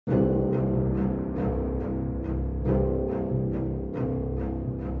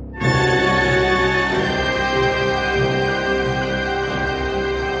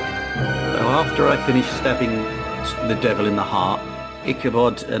After I finish stabbing the devil in the heart,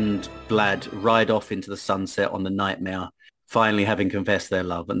 Ichabod and Blad ride off into the sunset on the nightmare, finally having confessed their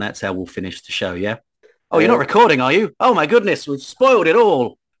love, and that's how we'll finish the show, yeah? Oh, you're not recording, are you? Oh my goodness, we've spoiled it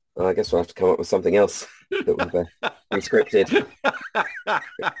all. Well, I guess we'll have to come up with something else that we've re-scripted.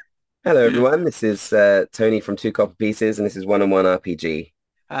 Hello, everyone. This is Tony from Two Copper Pieces, and this is 1on1rpg.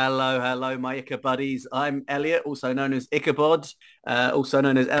 Hello, my Ichabuddies. I'm Elliot, also known as Ichabod, also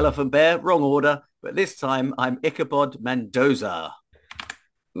known as Elephant Bear. Wrong order, but this time I'm Ichabod Mendoza.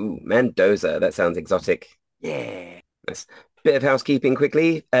 Ooh, Mendoza. That sounds exotic. Yeah. Nice. Bit of housekeeping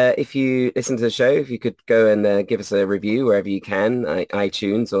quickly. If you listen to the show, if you could go and give us a review wherever you can,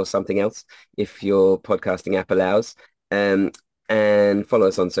 iTunes or something else, if your podcasting app allows. And follow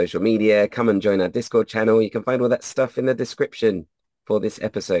us on social media. Come and join our Discord channel. You can find all that stuff in the description for this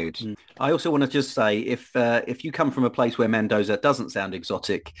episode. I also want to just say, if you come from a place where Mendoza doesn't sound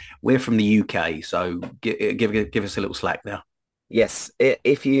exotic, we're from the UK, so give us a little slack there. Yes,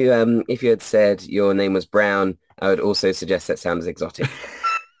 if you had said your name was Brown, I would also suggest that sounds exotic.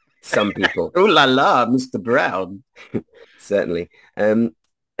 Some people. Oh la la, Mr. Brown. Certainly.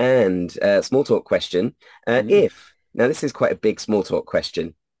 And small talk question. Now this is quite a big small talk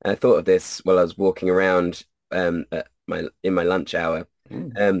question. I thought of this while I was walking around in my lunch hour.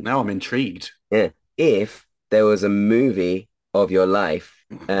 Now I'm intrigued. Yeah. If there was a movie of your life,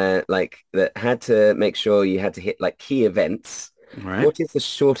 like that had to make sure you had to hit like key events, right. What is the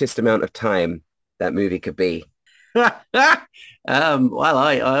shortest amount of time that movie could be? Well,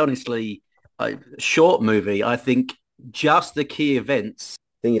 I honestly, short movie, I think just the key events.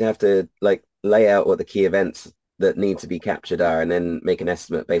 I think you'd have to like lay out what the key events that need to be captured are and then make an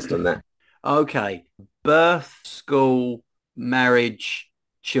estimate based on that. Okay. Birth, school, marriage,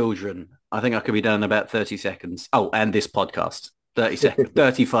 children. I think I could be done in about 30 seconds. Oh, and this podcast. 30 seconds,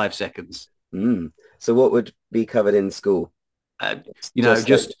 35 seconds. So what would be covered in school?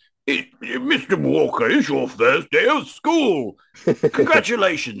 Mr. Walker, it's your first day of school.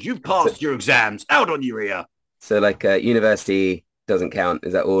 Congratulations, you've passed your exams. Out on your ear. So like university doesn't count.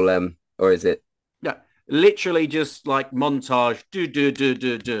 Is that all? Or is it? Yeah, literally just like montage.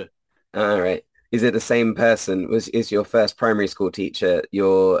 Do. All right. Is it the same person? Is your first primary school teacher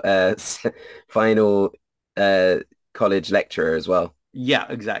your final college lecturer as well? Yeah,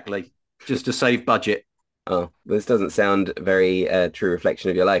 exactly. Just to save budget. Oh, this doesn't sound a very true reflection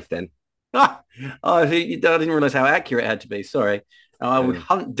of your life then. I didn't realize how accurate it had to be. Sorry. I would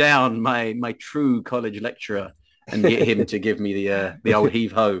hunt down my true college lecturer and get him to give me the old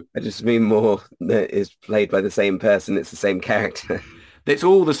heave-ho. I just mean more that is played by the same person. It's the same character. It's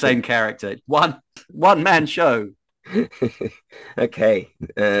all the same character. One man show. Okay,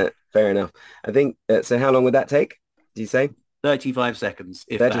 fair enough. I think, so how long would that take, do you say? 35 seconds.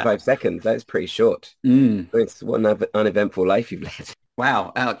 35 seconds. That's pretty short. It's one uneventful life you've led.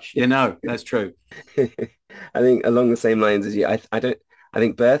 Wow. Ouch. That's true. I think along the same lines as you, I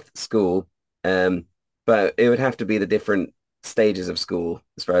think birth, school, but it would have to be the different stages of school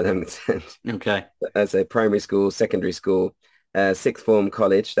as far as I'm concerned. Okay. As a primary school, secondary school, sixth form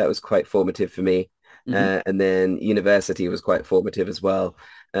college, that was quite formative for me. And then university was quite formative as well.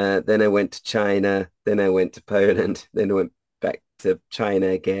 Then I went to China, then I went to Poland, then I went back to China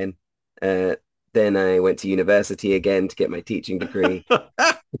again. Then I went to university again to get my teaching degree.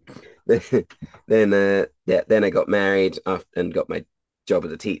 Then I got married and got my job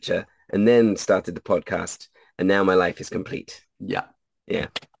as a teacher, and then started the podcast. And now my life is complete. Yeah.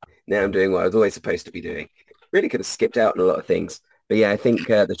 Now I'm doing what I was always supposed to be doing. Really could have skipped out on a lot of things. But yeah, I think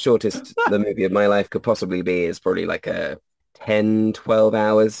the shortest the movie of my life could possibly be is probably like a 10, 12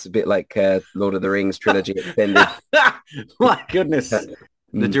 hours, a bit like Lord of the Rings trilogy extended. My goodness.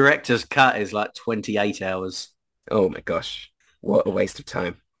 The director's cut is like 28 hours. Oh my gosh. What a waste of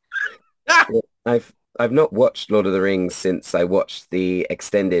time. I've not watched Lord of the Rings since I watched the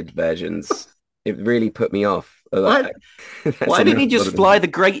extended versions. It really put me off. Why didn't he just fly the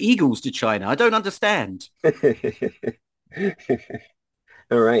great eagles to China? I don't understand.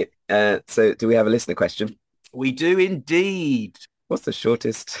 All right. So do we have a listener question? We do indeed. What's the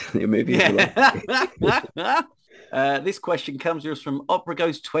shortest your movie? This question comes to us from Opera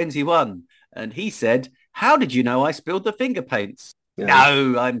Ghost 21, and he said, "How did you know I spilled the finger paints?" Yeah.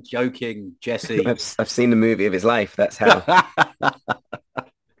 No, I'm joking, Jesse. I've seen the movie of his life. That's how.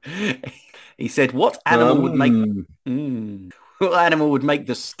 He said, "What animal would make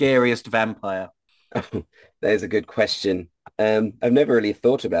the scariest vampire?" Oh, that is a good question. I've never really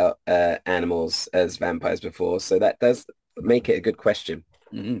thought about animals as vampires before, so that does make it a good question.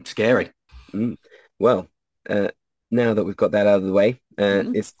 Scary. Well, now that we've got that out of the way,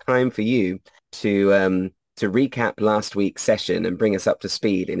 it's time for you to recap last week's session and bring us up to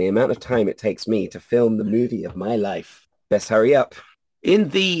speed in the amount of time it takes me to film the movie of my life. Best hurry up. In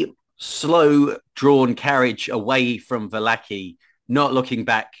the slow drawn carriage away from Valaki, not looking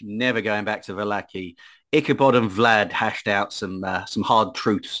back, never going back to Valaki, Ichabod and Vlad hashed out some hard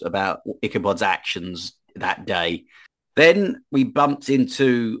truths about Ichabod's actions that day. Then we bumped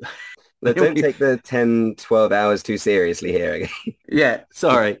into... But don't take the 10, 12 hours too seriously here. Yeah,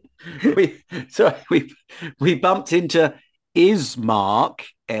 sorry. We bumped into Ismark,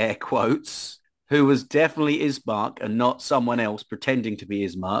 air quotes, who was definitely Ismark and not someone else pretending to be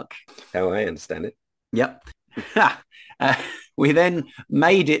Ismark. How I understand it. Yep. We then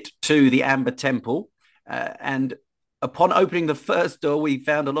made it to the Amber Temple, and upon opening the first door, we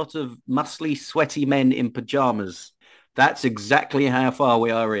found a lot of muscly, sweaty men in pajamas. That's exactly how far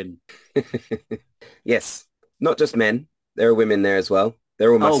we are in. Yes, not just men. There are women there as well.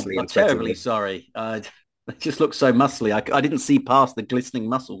 They're all muscly I'm and sweaty. terribly sorry. They just look so muscly. I didn't see past the glistening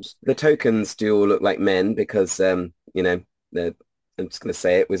muscles. The tokens do all look like men because, I'm just going to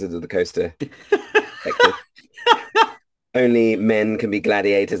say it, Wizards of the Coast are only men can be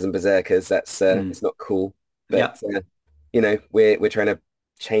gladiators and berserkers. That's it's not cool. But we're trying to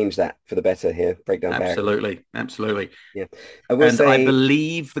change that for the better here. Break down barriers. Absolutely. Yeah. I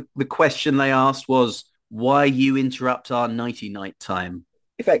believe the question they asked was, why you interrupt our nighty night time?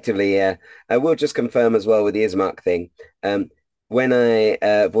 Effectively, yeah. I will just confirm as well with the Ismark thing. When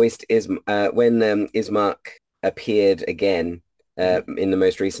I voiced Ismark appeared again in the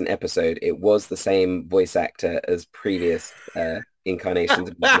most recent episode, it was the same voice actor as previous incarnations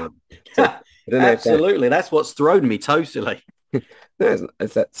of Ismark. So, I don't know absolutely, that's what's thrown me totally. No,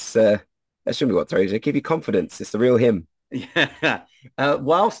 that shouldn't be what throws you. Give you confidence. It's the real him. Yeah.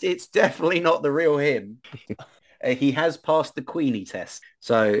 Whilst it's definitely not the real him, he has passed the Queenie test.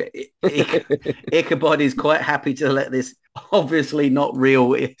 So Ichabod is quite happy to let this obviously not real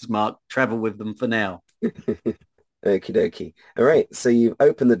Ismark travel with them for now. Okie dokie. All right. So you've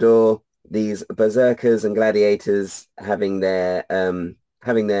opened the door. These berserkers and gladiators having their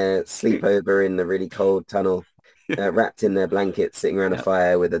sleepover in the really cold tunnel. Wrapped in their blankets, sitting around a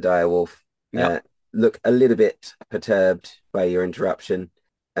fire with a dire wolf, look a little bit perturbed by your interruption,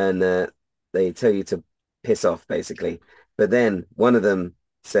 and they tell you to piss off, basically. But then one of them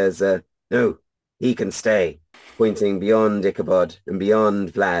says, no, he can stay, pointing beyond Ichabod and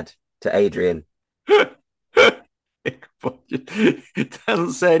beyond Vlad to Adrian. Ichabod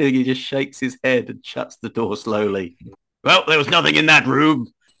doesn't say anything, he just shakes his head and shuts the door slowly. Well, there was nothing in that room.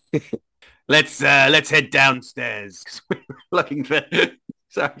 Let's head downstairs. We're looking for...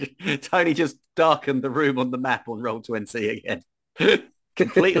 Sorry, Tony just darkened the room on the map on Roll20 again.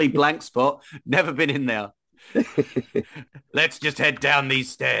 Completely blank spot. Never been in there. Let's just head down these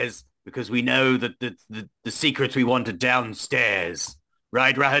stairs because we know that the secrets we want are downstairs.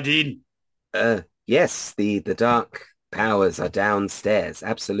 Right, Rahadin? Yes, the dark powers are downstairs.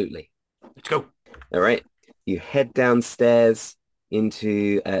 Absolutely. Let's go. All right. You head downstairs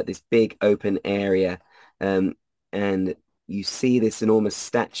into this big open area, and you see this enormous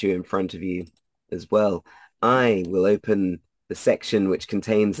statue in front of you as well. I will open the section which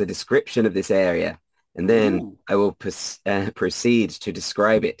contains a description of this area, and then I will proceed to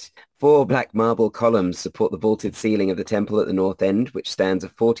describe it. 4 black marble columns support the vaulted ceiling of the temple at the north end, which stands a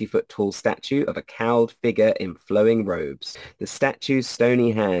 40-foot tall statue of a cowled figure in flowing robes. The statue's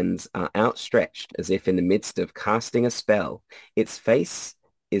stony hands are outstretched as if in the midst of casting a spell. Its face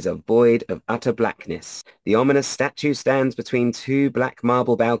is a void of utter blackness. The ominous statue stands between 2 black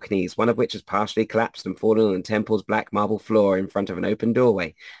marble balconies, one of which has partially collapsed and fallen on the temple's black marble floor in front of an open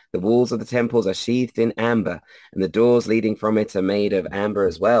doorway. The walls of the temples are sheathed in amber, and the doors leading from it are made of amber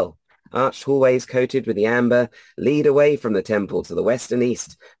as well. Arched hallways coated with the amber lead away from the temple to the west and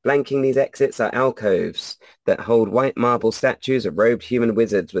east. Flanking these exits are alcoves that hold white marble statues of robed human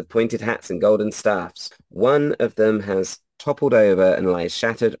wizards with pointed hats and golden staffs. One of them has toppled over and lies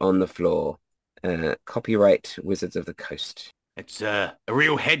shattered on the floor. Copyright Wizards of the Coast. It's a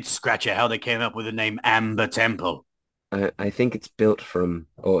real head scratcher how they came up with the name Amber Temple. I think it's built from,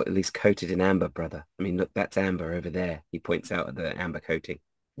 or at least coated in amber, brother. I mean, look, that's amber over there. He points out at the amber coating.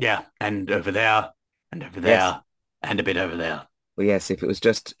 Yeah, and over there, and over there, yes. And a bit over there. Well, yes, if it was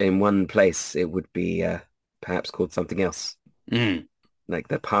just in one place, it would be perhaps called something else. Like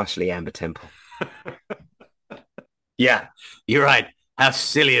the partially amber temple. Yeah, you're right. How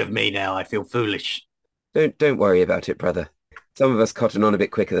silly of me now. I feel foolish. Don't worry about it, brother. Some of us cotton on a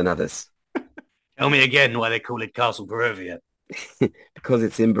bit quicker than others. Tell me again why they call it Castle Barovia. Because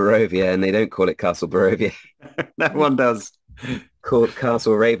it's in Barovia and they don't call it Castle Barovia. That one does. Called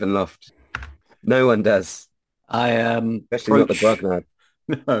Castle Ravenloft. No one does, I especially not the approach grognard.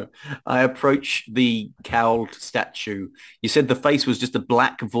 no, I approach the cowled statue. You said the face was just a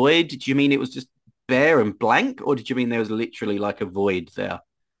black void. Did you mean it was just bare and blank, or did you mean there was literally like a void there?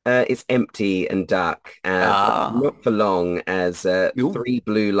 It's empty and dark, but Ah, not for long as ooh. three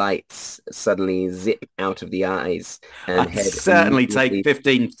blue lights suddenly zip out of the eyes and I'd head certainly take immediately.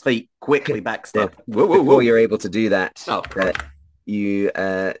 15 feet quickly Yeah. backstep. Whoa, whoa, Before whoa. you're able to do that, Oh, you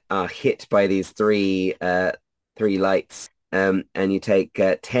are hit by these three lights, and you take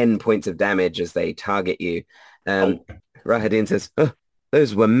 10 points of damage as they target you. Um, oh, Rahadin says, "Oh,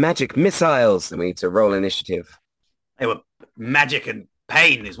 those were magic missiles." And we need to roll initiative. they were magic and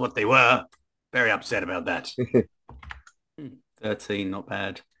pain is what they were. Very upset about that. 13, not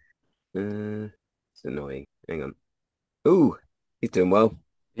bad. It's annoying. Hang on. Ooh, he's doing well.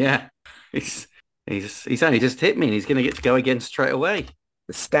 Yeah, he's he's only just hit me and he's going to get to go again straight away.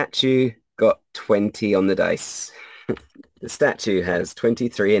 The statue got 20 on the dice. The statue has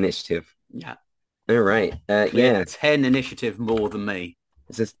 23 initiative. Yeah, All right. clear Yeah. 10 initiative more than me.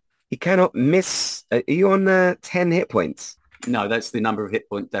 It says he cannot miss. Are you on 10 hit points? No, that's the number of hit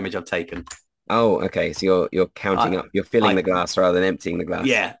point damage I've taken. Oh, okay. So you're counting I, up. You're filling I, the glass rather than emptying the glass.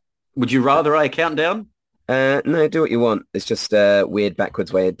 yeah. Would you rather I count down? No, do what you want. It's just a weird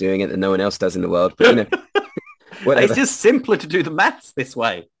backwards way of doing it that no one else does in the world. But It's whatever. just simpler to do the maths this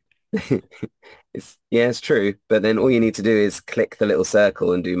way. Yeah, it's true. But then all you need to do is click the little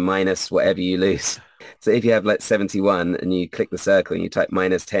circle and do minus whatever you lose. So if you have like 71 and you click the circle and you type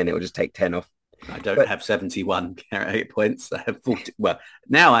minus 10, it will just take 10 off. I don't But have 71 hit points. I have 40. Well,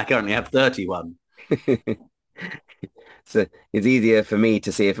 now I currently have 31. so it's easier for me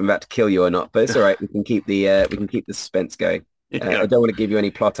to see if I'm about to kill you or not. But it's all right. We can keep the suspense going. I don't want to give you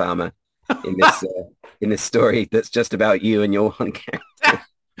any plot armor in this story that's just about you and your one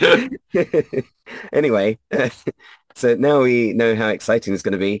character. Anyway, so now we know how exciting it's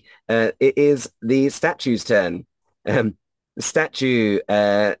going to be. It is the statue's turn. The statue,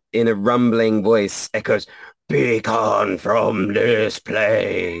 in a rumbling voice, echoes, "Be gone from this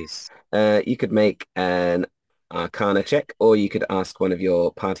place." You could make an Arcana check, or you could ask one of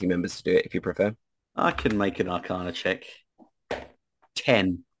your party members to do it if you prefer. I can make an Arcana check.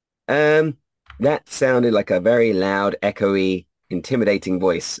 10. Um, that sounded like a very loud, echoey, intimidating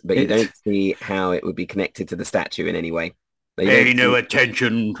voice, but you It don't see how it would be connected to the statue in any way. Like, you Pay don't no see.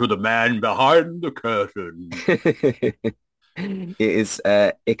 attention to the man behind the curtain. It is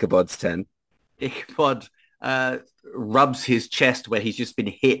Ichabod's turn. Ichabod rubs his chest where he's just been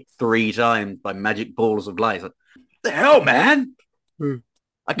hit 3 times by magic balls of light. Like, the hell, man?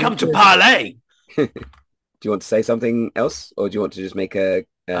 I come to parlay. Do you want to say something else, or do you want to just make a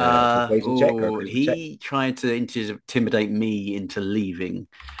persuasion check or a charisma check? He tried to intimidate me into leaving.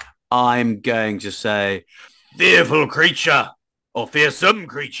 I'm going to say, fearful creature or fearsome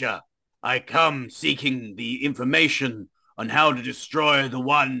creature, I come seeking the information on how to destroy the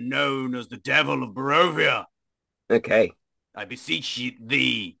one known as the Devil of Barovia. Okay. I beseech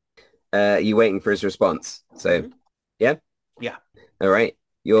thee. You waiting for his response? So, Mhm. yeah. Yeah. All right.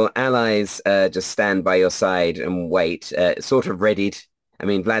 Your allies just stand by your side and wait, sort of readied. I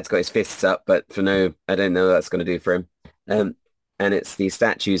mean, Vlad's got his fists up, but I don't know what that's going to do for him. Um, and it's the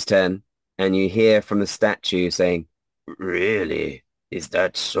statue's turn, and you hear from the statue saying, "Really? Is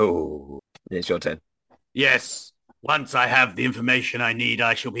that so?" And it's your turn. Yes. Once I have the information I need,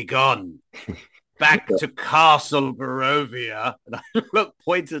 I shall be gone. Back to Castle Barovia. And I look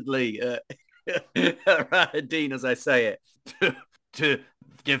pointedly at Rahadin as I say it. To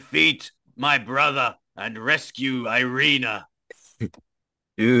defeat my brother and rescue Irina.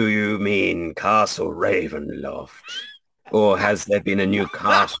 Do you mean Castle Ravenloft? Or has there been a new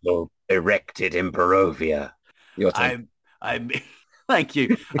castle erected in Barovia? Your turn. I mean, thank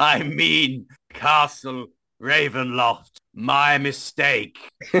you. I mean Castle Ravenloft. My mistake.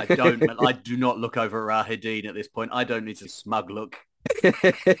 I do not look over Rahadin at this point. I don't need a smug look.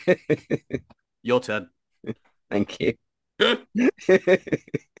 Your turn. Thank you.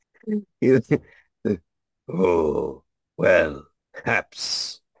 Oh, well,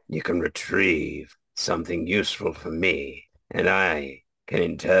 perhaps you can retrieve something useful for me, and I can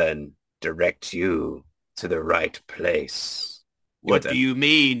in turn direct you to the right place. Your What do turn. you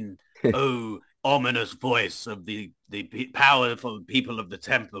mean? Oh, ominous voice of the powerful people of the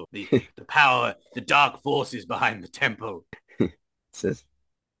temple, the power, the dark forces behind the temple. Says,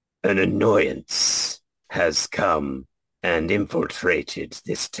 an annoyance has come and infiltrated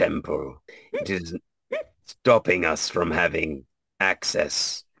this temple. It is stopping us from having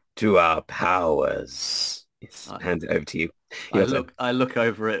access to our powers. Yes, I, hand it over to you. I Your turn. look I look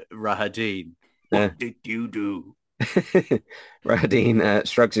over at Rahadin. Uh, What did you do? Rahadin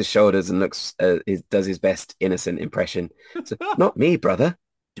shrugs his shoulders and does his best innocent impression. So, not me, brother.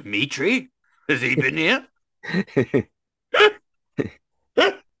 Dmitri? Has he been here?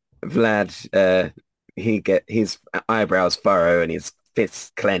 Vlad, his eyebrows furrow and his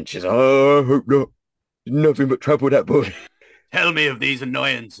fists clench. Oh, I hope not. Nothing but trouble, that boy. Tell me of these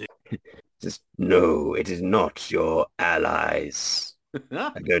annoyances. Just, no, it is not your allies.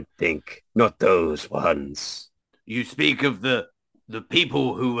 I don't think. Not those ones. You speak of the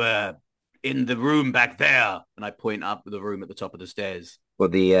people who were in the room back there, and I point up the room at the top of the stairs. Or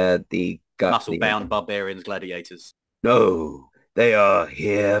the gut. Muscle-bound barbarians, gladiators. No, they are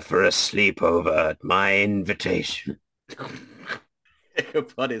here for a sleepover at my invitation.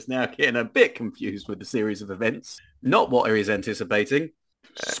 Ichabod is now getting a bit confused with the series of events. Not what he is anticipating.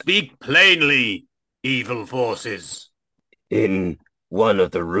 Speak plainly, evil forces. In one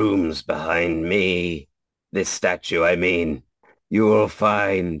of the rooms behind me, this statue, I mean, you will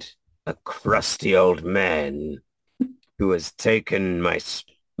find a crusty old man who has taken my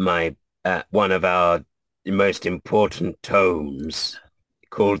one of our most important tomes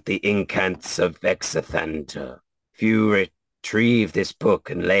called the Incants of Vexathanta. If you retrieve this book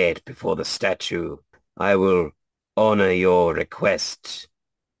and lay it before the statue, I will honor your request.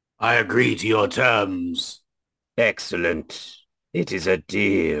 I agree to your terms. Excellent. It is a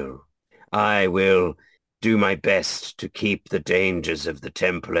deal. I will do my best to keep the dangers of the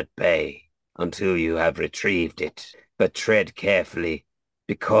temple at bay until you have retrieved it. But tread carefully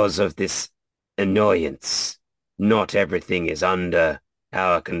because of this annoyance. Not everything is under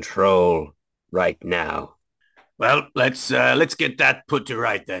our control right now. Well, let's get that put to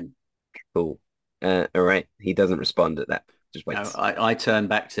right then. Cool. All right. He doesn't respond at that. Just Now, waits. I turn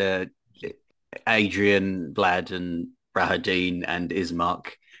back to Adrian, Vlad, and Rahadin and Ismark,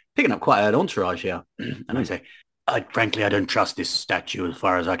 picking up quite an entourage here. And I say, frankly, I don't trust this statue as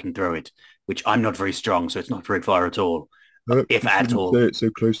far as I can throw it, which I'm not very strong, so it's not very far at all, if at all. Say it so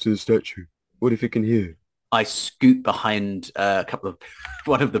close to the statue. What if it can hear? I scoot behind a couple of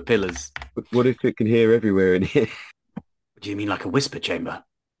one of the pillars. But what if it can hear everywhere in here? Do you mean like a whisper chamber?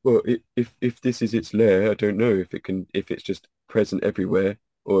 Well, if this is its lair, I don't know if it's just present everywhere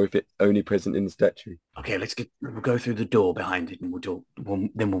or if it's only present in the statue. Okay, we'll go through the door behind it and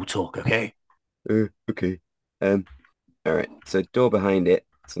then we'll talk, okay? Okay. All right. So door behind it.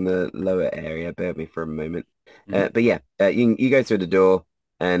 It's in the lower area. Bear with me for a moment. But yeah, you go through the door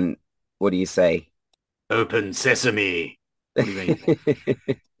and what do you say? Open sesame. What do you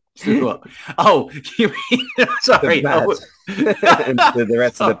mean? What? Oh, you mean sorry. And to the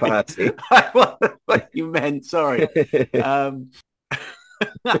rest of the party. What you meant, sorry.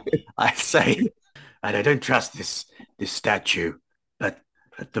 I say, and I don't trust this statue, but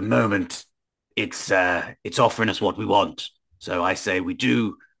at the moment it's offering us what we want. So I say we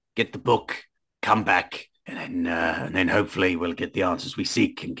do get the book, come back, and then hopefully we'll get the answers we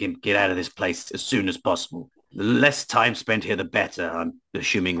seek and can get out of this place as soon as possible. The less time spent here, the better. I'm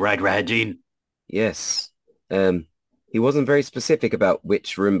assuming, right, Rahadin? Yes. He wasn't very specific about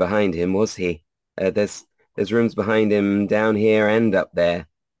which room behind him, was he? There's rooms behind him down here and up there.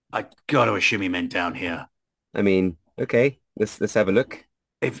 I got to assume he meant down here. I mean, okay, let's have a look.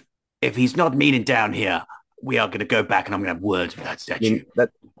 If he's not meaning down here, we are going to go back and I'm going to have words with that statue.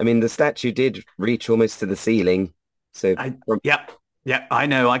 I mean, the statue did reach almost to the ceiling. So yeah, I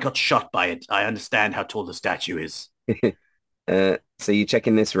know. I got shot by it. I understand how tall the statue is. So you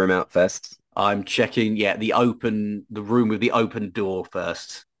checking this room out first? I'm checking, the room with the open door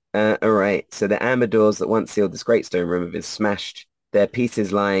first. All right. So the amber doors that once sealed this great stone room have been smashed. Their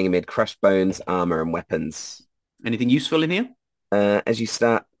pieces lying amid crushed bones, armor, and weapons. Anything useful in here? As you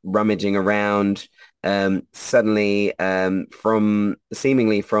start rummaging around, suddenly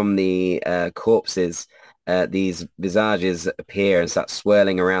seemingly from the corpses, these visages appear and start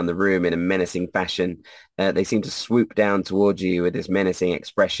swirling around the room in a menacing fashion. They seem to swoop down towards you with this menacing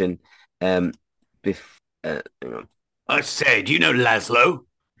expression. Hang on. I say, do you know Laszlo?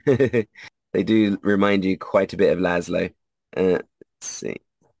 They do remind you quite a bit of Laszlo. Let's see.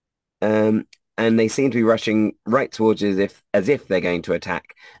 And they seem to be rushing right towards you as if they're going to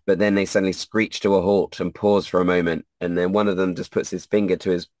attack, but then they suddenly screech to a halt and pause for a moment, and then one of them just puts his finger to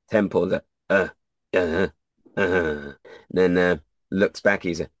his temple, then looks back.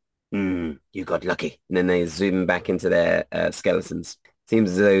 He's you got lucky. And then they zoom back into their skeletons.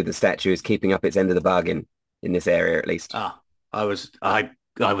 Seems as though the statue is keeping up its end of the bargain in this area, at least. I was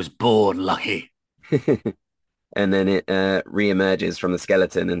born lucky. And then it re-emerges from the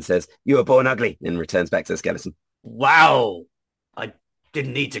skeleton and says, "You were born ugly," and returns back to the skeleton. Wow.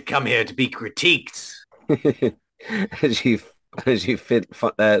 didn't need to come here to be critiqued. As you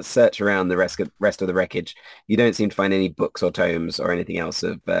search around the rest of the wreckage, you don't seem to find any books or tomes or anything else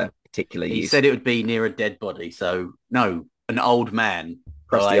of particular He use. said it would be near a dead body, so no, an old man.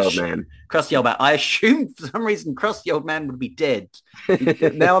 So Crusty old man. Crusty old man. I assumed for some reason Crusty old man would be dead.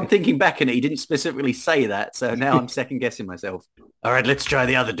 Now I'm thinking back on it. He didn't specifically say that, so now I'm second guessing myself. All right, let's try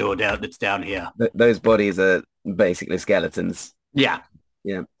the other door that's down here. Those bodies are basically skeletons. Yeah.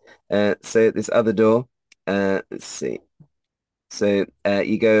 Yeah. So this other door, let's see. So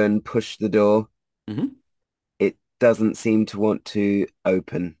you go and push the door. Mm-hmm. It doesn't seem to want to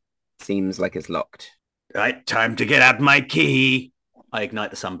open. Seems like it's locked. Right, time to get out my key. I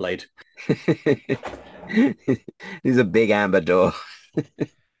ignite the sunblade. This is a big amber door.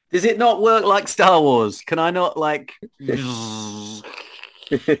 Does it not work like Star Wars? Can I not like...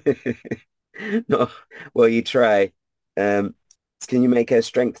 No, well, you try. Can you make a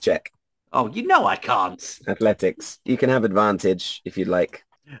strength check? Oh, you know I can't. Athletics. You can have advantage if you'd like.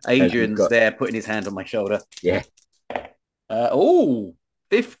 Adrian's there putting his hand on my shoulder. Yeah.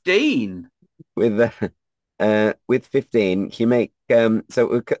 15. With 15, can you make can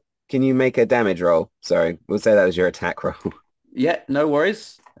you make a damage roll? Sorry, we'll say that was your attack roll. Yeah, no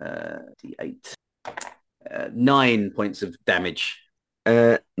worries. D8. 9 points of damage.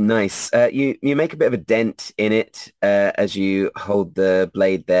 Nice. You make a bit of a dent in it as you hold the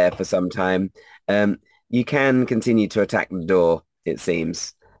blade there for some time. You can continue to attack the door, it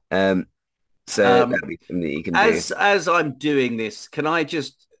seems. So that'd be something that you can do. As I'm doing this, can I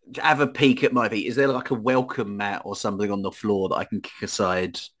just have a peek at my feet? Is there like a welcome mat or something on the floor that I can kick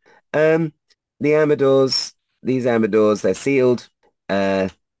aside? These amber doors, they're sealed.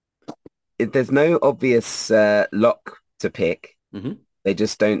 There's no obvious lock to pick. Mm-hmm. They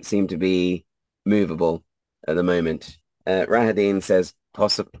just don't seem to be movable at the moment. Rahadin says,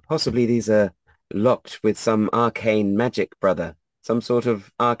 possibly these are locked with some arcane magic, brother. Some sort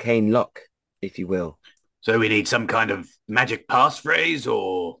of arcane lock, if you will. So we need some kind of magic passphrase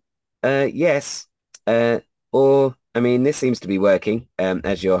or... Yes. Or, I mean, this seems to be working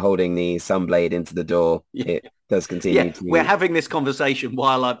as you're holding the sunblade into the door. Yeah. It does continue to... We're having this conversation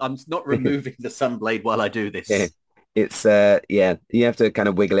while I'm not removing the sunblade while I do this. Yeah. It's, you have to kind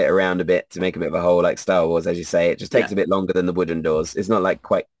of wiggle it around a bit to make a bit of a hole like Star Wars, as you say. It just takes a bit longer than the wooden doors. It's not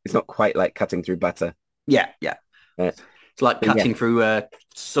quite like cutting through butter. Yeah. It's like cutting through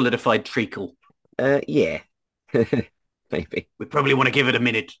solidified treacle. Yeah. Maybe. We probably want to give it a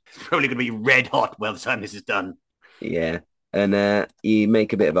minute. It's probably going to be red hot by the time this is done. Yeah. And you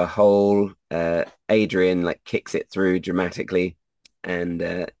make a bit of a hole. Adrian kicks it through dramatically,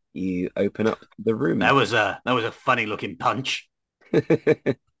 and you open up the room. That was a funny looking punch.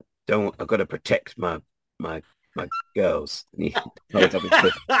 I've got to protect my girls.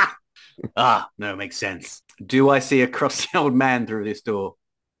 No, makes sense. Do I see a crusty old man through this door?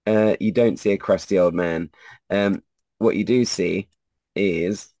 You don't see a crusty old man. What you do see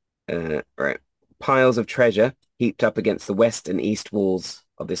is piles of treasure heaped up against the west and east walls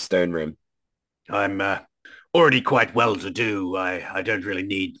of this stone room. I'm already quite well-to-do. I don't really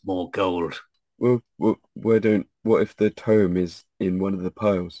need more gold. Well, what if the tome is in one of the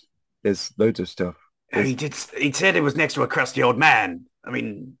piles? There's loads of stuff. He said it was next to a crusty old man. I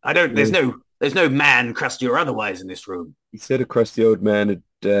mean, there's no man, crusty or otherwise, in this room. He said a crusty old man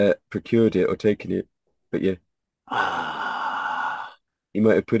had procured it or taken it, but yeah. He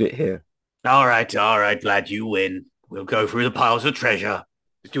might have put it here. All right, lad, you win. We'll go through the piles of treasure.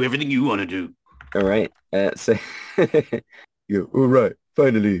 Just do everything you want to do. All right. So, yeah, all right.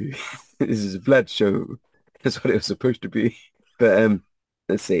 Finally, this is a Vlad show. That's what it was supposed to be. But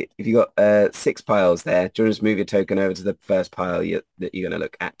let's see. If you got 6 piles there, do you want to just move your token over to the first pile that you're going to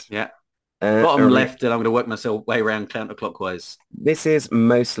look at? Yeah. Bottom left, and I'm going to work myself way around counterclockwise. This is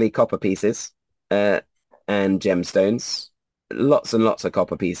mostly copper pieces and gemstones. Lots and lots of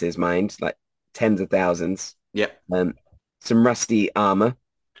copper pieces, mind, like tens of thousands. Yep. Some rusty armor,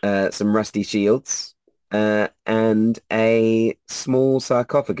 some rusty shields, and a small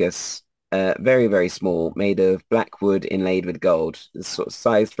sarcophagus, very, very small, made of black wood inlaid with gold. It's sort of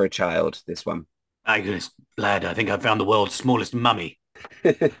sized for a child, this one. My goodness, lad, I think I found the world's smallest mummy.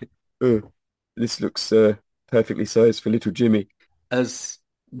 This looks perfectly sized for little Jimmy.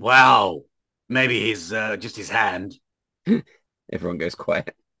 Wow. Maybe he's just his hand. Everyone goes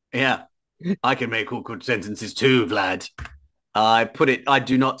quiet. Yeah. I can make awkward sentences too, Vlad. I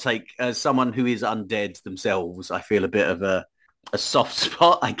do not take, as someone who is undead themselves, I feel a bit of a soft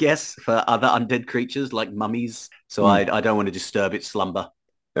spot, I guess, for other undead creatures like mummies. So I don't want to disturb its slumber.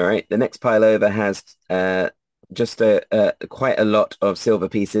 All right. The next pile over has just quite a lot of silver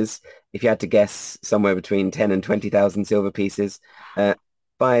pieces. If you had to guess, somewhere between 10 and 20,000 silver pieces. Uh,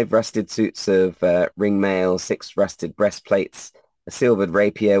 five rusted suits of ring mail, six rusted breastplates, a silvered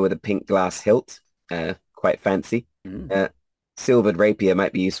rapier with a pink glass hilt, quite fancy. Mm. Uh, silvered rapier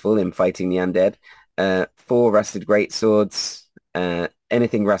might be useful in fighting the undead. Four rusted greatswords.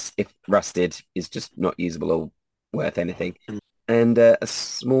 Anything if rusted is just not usable or worth anything. And a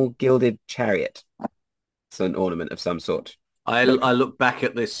small gilded chariot. So an ornament of some sort. I look back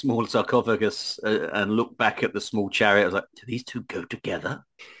at this small sarcophagus and look back at the small chariot. I was like, do these two go together?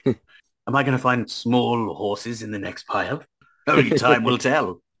 Am I going to find small horses in the next pile? Only time will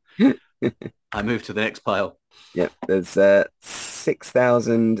tell. I move to the next pile. Yeah, there's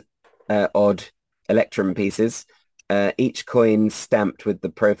 6,000 odd electrum pieces, each coin stamped with the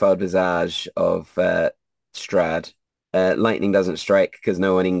profile visage of Strahd. Lightning doesn't strike because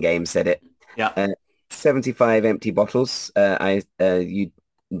no one in-game said it. Yeah. 75 empty bottles. You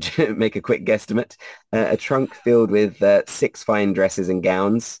make a quick guesstimate. A trunk filled with six fine dresses and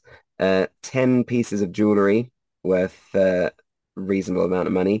gowns, 10 pieces of jewelry worth a reasonable amount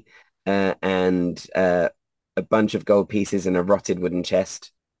of money, and a bunch of gold pieces in a rotted wooden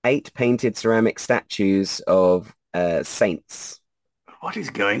chest, eight painted ceramic statues of saints. What is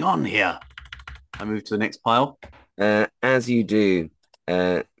going on here? I move to the next pile. As you do,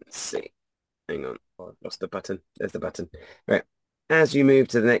 let's see. Hang on. Oh, I've lost the button. There's the button. Right. As you move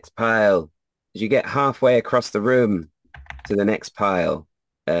to the next pile, as you get halfway across the room to the next pile,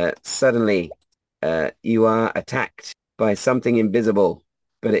 suddenly you are attacked by something invisible,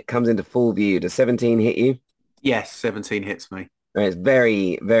 but it comes into full view. Does 17 hit you? Yes, 17 hits me. Right, it's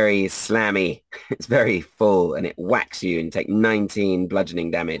very, very slammy. It's very full and it whacks you and you take 19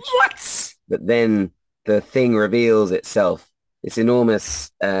 bludgeoning damage. What? But then the thing reveals itself. This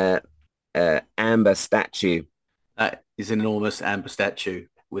enormous amber statue. That is an enormous amber statue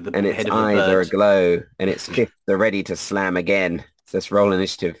with the And its head of a eyes are bird. aglow and its fists are ready to slam again. So let's roll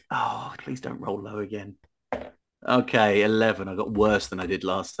initiative. Oh, please don't roll low again. Okay, 11. I got worse than I did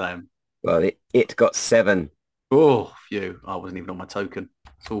last time. Well, it got 7. Oh, phew. I wasn't even on my token.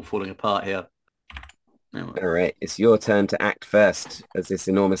 It's all falling apart here. Anyway. All right, it's your turn to act first as this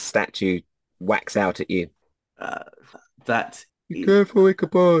enormous statue whacks out at you. Uh, that Be careful,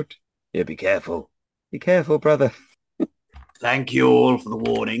 Ichabod. Yeah, be careful. Be careful, brother. Thank you all for the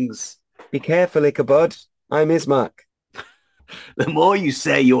warnings. Be careful, Ichabod. I'm Ismark. The more you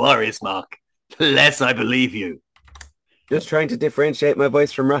say you are Ismark, the less I believe you. Just trying to differentiate my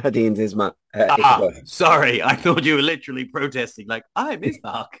voice from Rahadine's Ismark. Sorry. I thought you were literally protesting like, I'm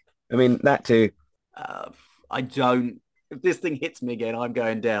Ismark. I mean, that too. I don't... If this thing hits me again, I'm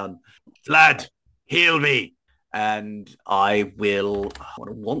going down. Vlad, heal me. And I will... What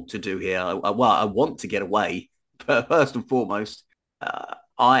I want to do here... I want to get away. But first and foremost,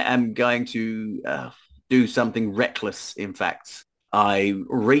 I am going to do something reckless, in fact. I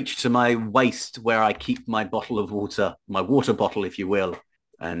reach to my waist where I keep my bottle of water, my water bottle, if you will,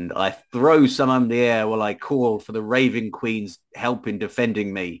 and I throw some in the air while I call for the Raven Queen's help in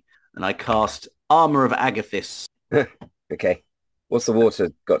defending me, and I cast Armor of Agathis. Okay. What's the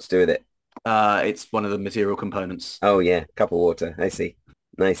water got to do with it? It's one of the material components. Oh, yeah. Cup of water. I see.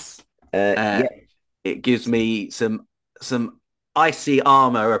 Nice. Yeah. It gives me some icy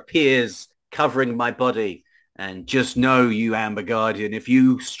armor appears covering my body. And just know, you Amber Guardian, if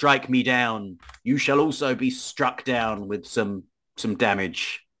you strike me down, you shall also be struck down with some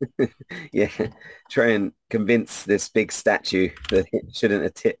damage. Yeah. Try and convince this big statue that it shouldn't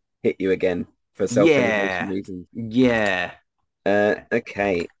have hit you again for self-preservation reasons. Yeah.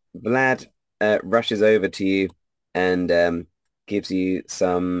 Okay. Vlad rushes over to you and gives you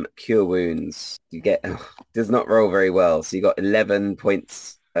some cure wounds. You get does not roll very well, so you got 11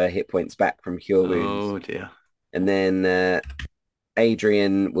 points hit points back from cure wounds. Oh dear. And then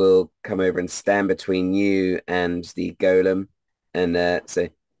Adrian will come over and stand between you and the golem and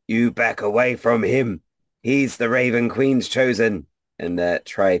say, "You back away from him. He's the Raven Queen's chosen." And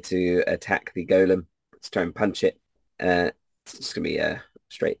try to attack the golem. Let's try and punch it. It's just going to be a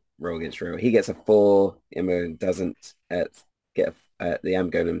straight roll against roll. He gets a 4. Imo doesn't get the Am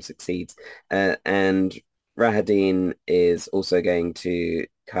Golem succeeds. And Rahadine is also going to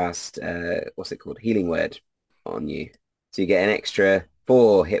cast, what's it called? Healing Word on you. So you get an extra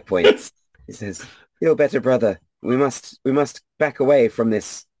 4 hit points. He says, "Feel better, brother. We must back away from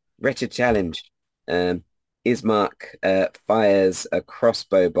this wretched challenge." Ismark fires a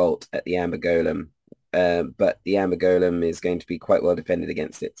crossbow bolt at the Amber Golem, but the Amber Golem is going to be quite well defended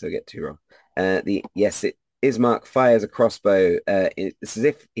against it, so we get 2 roll. Ismark fires a crossbow. It's as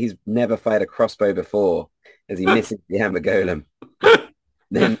if he's never fired a crossbow before, as he misses the hammer golem.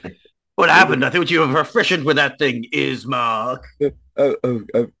 Then What happened? I thought you were proficient with that thing, Ismark.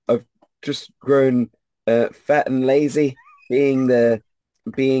 I've just grown fat and lazy, being the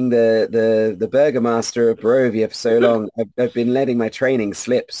burgomaster of Barovia for so long. I've been letting my training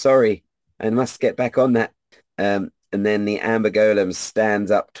slip. Sorry, I must get back on that. And then the amber golem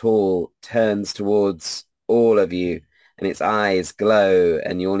stands up tall, turns towards all of you, and its eyes glow,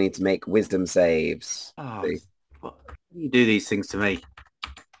 and you all need to make wisdom saves. Oh, what do you do these things to me?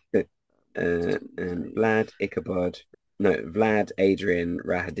 And Vlad, Ichabod, no, Vlad, Adrian,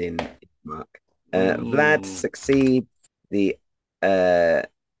 Rahadin, Ismark. Vlad succeeds the and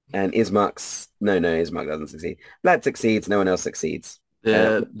Ismark's no, Ismark doesn't succeed. Vlad succeeds, no one else succeeds.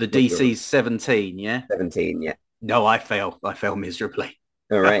 The DC's 17, yeah? 17, yeah. No, I fail. I fail miserably.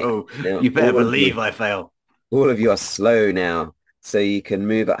 All right. Oh, Now, you better believe I fail. all of you are slow now, so you can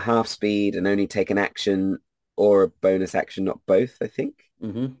move at half speed and only take an action or a bonus action, not both, I think.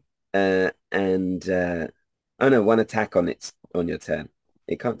 Mm-hmm. Oh no, one attack on your turn.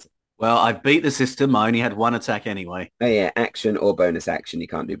 It can't. Well, I beat the system. I only had one attack anyway. Oh yeah, action or bonus action. You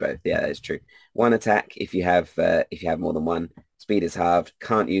can't do both. Yeah, that's true. One attack if you have more than one. Speed is halved.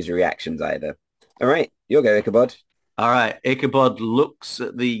 Can't use your reactions either. All right, you'll go, Ichabod. All right. Ichabod looks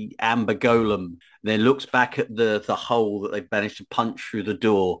at the amber golem, then looks back at the hole that they've managed to punch through the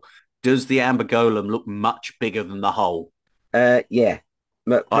door. Does the amber golem look much bigger than the hole? Yeah,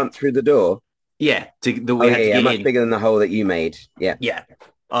 but punt through the door. Yeah, that Oh we had to yeah, get much in. bigger than the hole that you made. Yeah. Yeah.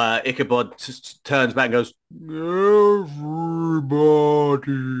 Ichabod turns back and goes, everybody.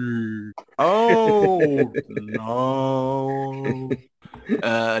 Oh, no.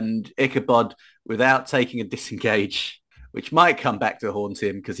 And Ichabod, without taking a disengage, which might come back to haunt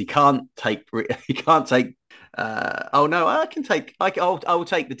him because he can't take, oh no, I'll take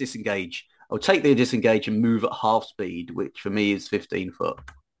the disengage. I'll take the disengage and move at half speed, which for me is 15 foot.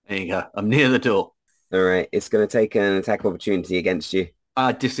 There you go. I'm near the door. All right, it's going to take an attack of opportunity against you.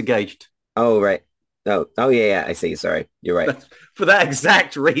 Disengaged. Oh, right. Oh, yeah, I see. Sorry. You're right. For that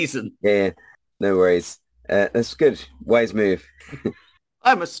exact reason. Yeah, no worries. That's good. Wise move.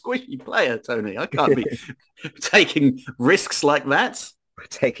 I'm a squishy player, Tony. I can't be taking risks like that. We're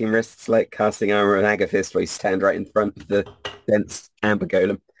taking risks like casting armor and Agathist where you stand right in front of the dense amber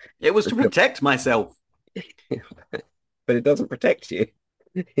golem. It was to protect myself. But it doesn't protect you.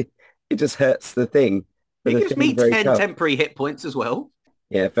 It just hurts the thing. It gives me 10 temporary hit points as well.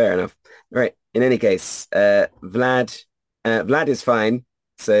 Yeah, fair enough. Right. In any case, Vlad is fine.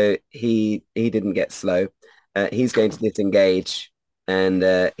 So he didn't get slow. He's going to disengage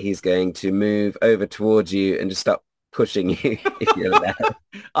and he's going to move over towards you and just start pushing you if you allow it.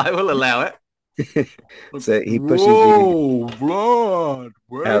 I will allow it. So he pushes you. Vlad,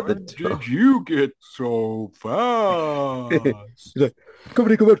 where did you get so fast? He's like, come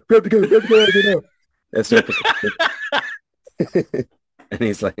on, grab the gun. That's so and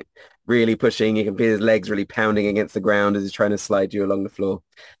he's like really pushing. You can feel his legs really pounding against the ground as he's trying to slide you along the floor.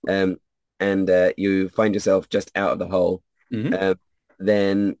 And you find yourself just out of the hole. Mm-hmm.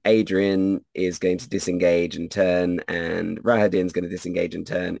 Then Adrian is going to disengage and turn, and Rahadin's going to disengage and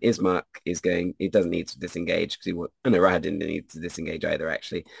turn. Ismark he doesn't need to disengage because Rahadin didn't need to disengage either,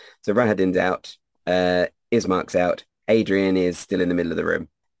 actually. So Rahadin's out, Ismark's out, Adrian is still in the middle of the room.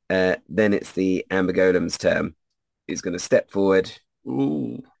 Then it's the Amber Golem's turn. He's going to step forward.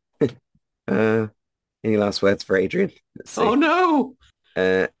 Ooh. Any last words for Adrian? Let's see. Oh, no.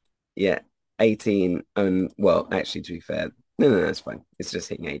 Yeah, 18. Well, actually, to be fair, no, that's fine. It's just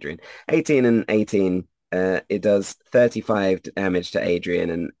hitting Adrian. 18 and 18. It does 35 damage to Adrian,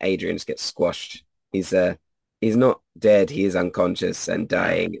 and Adrian just gets squashed. He's not dead. He is unconscious and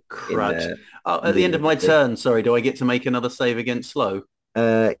dying. Crud. At the end of my turn, sorry, do I get to make another save against slow?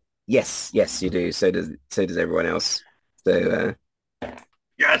 Yes, you do. So does everyone else. So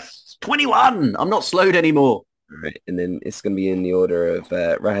yes, 21. I'm not slowed anymore. All right, and then it's going to be in the order of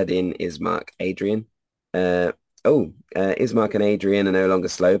Rahadin, Ismark, Adrian. Ismark and Adrian are no longer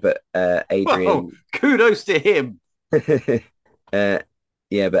slow, but Adrian. Whoa, kudos to him.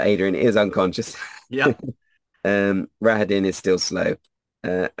 Yeah, but Adrian is unconscious. Yeah. Rahadin is still slow.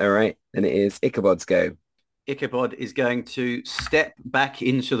 All right, and it is Ichabod's go. Ichabod is going to step back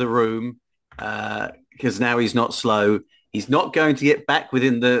into the room because now he's not slow. He's not going to get back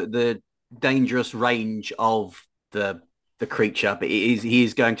within the dangerous range of the creature, but he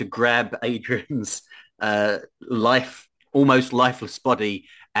is going to grab Adrian's almost lifeless body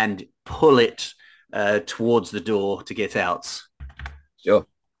and pull it towards the door to get out. Sure.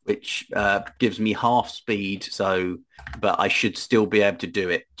 Which gives me half speed, but I should still be able to do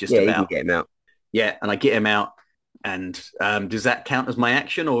it. Just about. You can get him out. Yeah, and I get him out. And does that count as my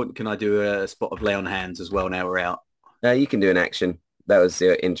action, or can I do a spot of lay on hands as well now we're out? You can do an action. That was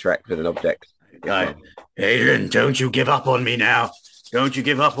your interact with an object as Guy, well. Adrian, don't you give up on me now. Don't you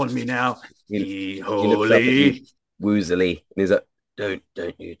give up on me now. He, Ye he looks up at you holy. woozily and he's like, don't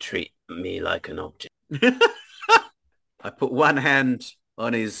you treat me like an object. I put one hand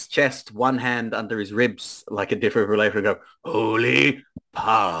on his chest, one hand under his ribs, like a defibrillator, and go, holy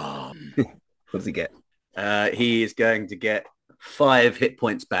palm. What does he get? He is going to get 5 hit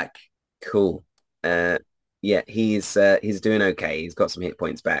points back. Cool. Yeah, he's doing okay. He's got some hit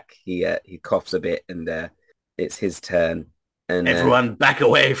points back. He coughs a bit and it's his turn. And Everyone back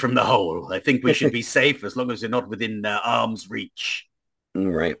away from the hole. I think we should be safe as long as you're not within arm's reach.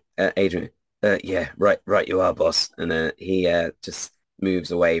 right, Adrian. Yeah, right. You are, boss. And he just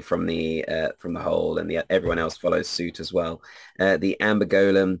moves away from the hole, and everyone else follows suit as well. The amber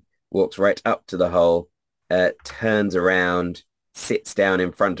golem walks right up to the hole, turns around, sits down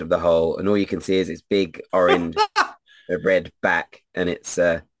in front of the hole, and all you can see is its big orange, red back, and it's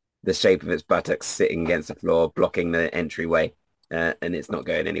the shape of its buttocks sitting against the floor, blocking the entryway, and it's not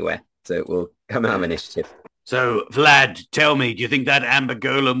going anywhere. So it will come out of initiative. So, Vlad, tell me, do you think that amber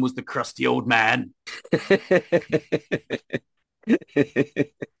golem was the crusty old man?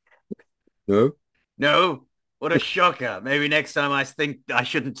 No? No? What a shocker. Maybe next time I think I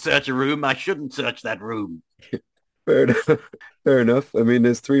shouldn't search a room, I shouldn't search that room. Fair enough. Fair enough. I mean,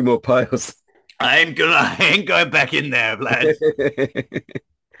 there's 3 more piles. I ain't going back in there, Vlad,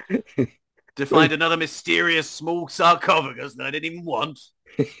 to find another mysterious small sarcophagus that I didn't even want.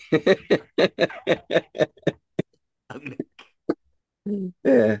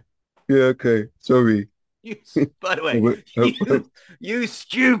 Yeah. Yeah, okay. Sorry. You, by the way, you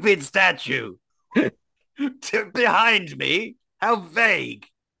stupid statue behind me. How vague.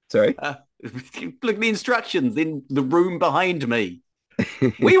 Sorry. Look at the instructions in the room behind me.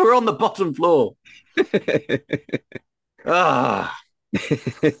 We were on the bottom floor. Ah, I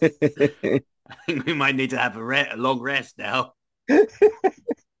think we might need to have a long rest now. I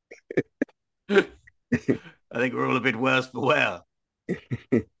think we're all a bit worse for wear.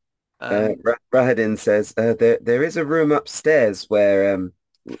 Rahadin says there is a room upstairs where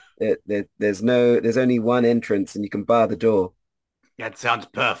there's only one entrance and you can bar the door. That sounds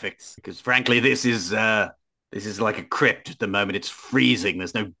perfect. Because frankly, this is like a crypt at the moment. It's freezing.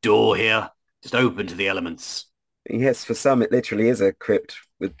 There's no door here. Just open to the elements. Yes, for some it literally is a crypt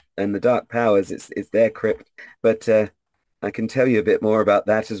and the dark powers. It's their crypt. But I can tell you a bit more about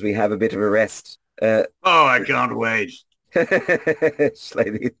that as we have a bit of a rest. Oh, I can't wait. Shall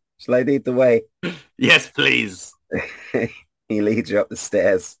I lead the way? Yes, please. He leads you up the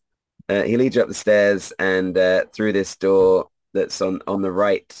stairs. And through this door that's on the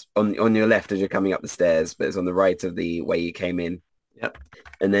right, on your left as you're coming up the stairs, but it's on the right of the way you came in. Yep.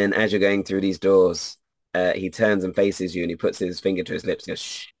 And then as you're going through these doors, he turns and faces you and he puts his finger to his lips and goes,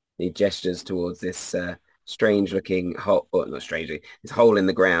 shh. And he gestures towards this strange looking hole, or not strangely, this hole in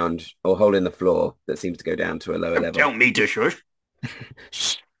the ground or hole in the floor that seems to go down to a lower level. Tell me to shush.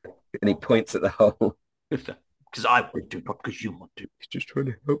 Shh. And he points at the hole. Because I want to, not because you want to. He's just trying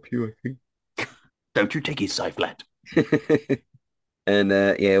to help you, I think. Don't you take his side flat. And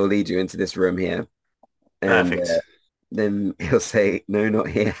yeah, we'll lead you into this room here. And, Perfect. Then he'll say, no, not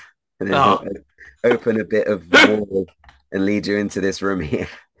here. And then he'll open a bit of wall and lead you into this room here.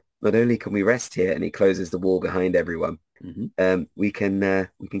 Not only can we rest here, and he closes the wall behind everyone, we can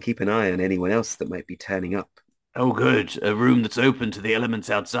keep an eye on anyone else that might be turning up. Oh, good. A room that's open to the elements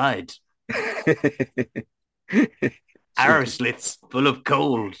outside. Arrow slits full of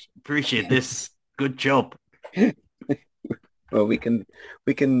cold. Appreciate this. Good job. Well, we can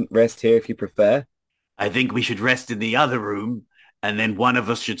rest here if you prefer. I think we should rest in the other room, and then one of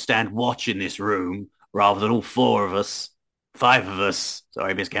us should stand watch in this room rather than all 4 of us, 5 of us,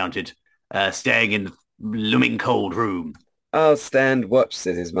 sorry, miscounted, staying in the looming cold room. I'll stand watch,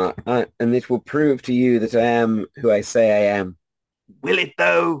 says Ismark, and it will prove to you that I am who I say I am. Will it,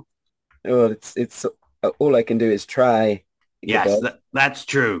 though? Well, it's all I can do is try. Yes, that's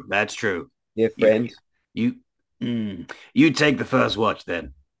true. That's true. Dear friend. You take the first watch,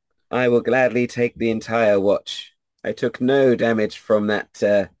 then. I will gladly take the entire watch. I took no damage from that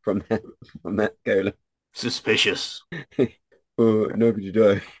golem. Suspicious. Oh, nobody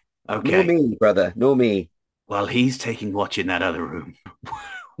died. Okay. Nor me, brother. Nor me. Well, he's taking watch in that other room.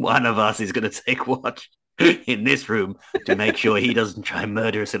 One of us is going to take watch in this room to make sure he doesn't try and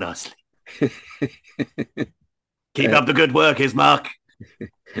murder us in our sleep. Keep up the good work, Ismark.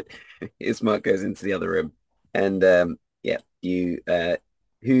 Ismark goes into the other room. And yeah, you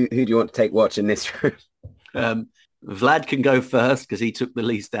who do you want to take watch in this room? Um, Vlad can go first because he took the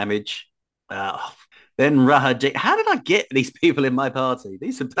least damage. Uh, then Rahadi. How did I get these people in my party?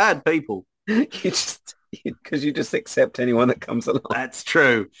 These are bad people. You just because you just accept anyone that comes along. That's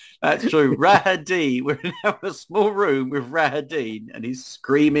true. That's true. Rahadeen. We're in a small room with Rahadeen and he's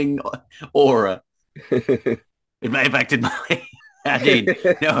screaming aura. It may have acted my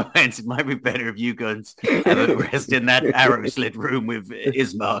Rahadeen. No offense. It might be better if you guys have a rest in that arrow slit room with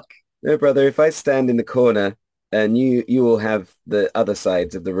Ismark. No, brother, if I stand in the corner and you will have the other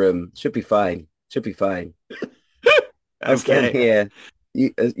sides of the room, should be fine. Should be fine. I'll stand Okay.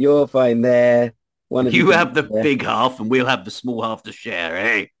 here. You're fine there. One of you You can have be the big half and we'll have the small half to share,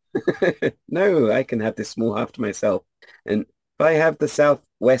 eh? there. No, I can have this small half to myself. And if I have the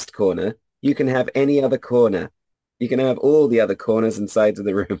southwest corner, you can have any other corner. You can have all the other corners and sides of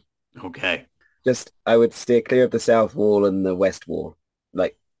the room. Okay. Just, I would steer clear of the south wall and the west wall,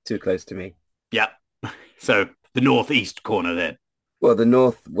 like too close to me. Yeah. So the northeast corner then. Well, the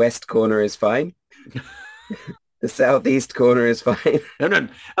northwest corner is fine. The southeast corner is fine. No, no, I'm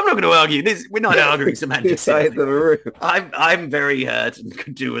not going to argue this. We're not arguing Two semantics sides here. of a room. I'm very hurt and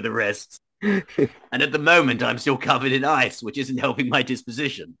could do with a rest. And at the moment, I'm still covered in ice, which isn't helping my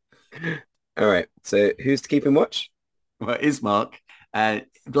disposition. All right. So who's keeping watch? Well, Ismark,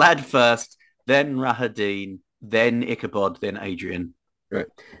 Vlad first, then Rahadeen, then Ichabod, then Adrian. Right.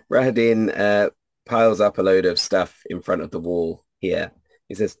 Rahadin piles up a load of stuff in front of the wall here.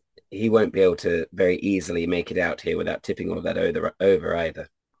 He says he won't be able to very easily make it out here without tipping all of that over either.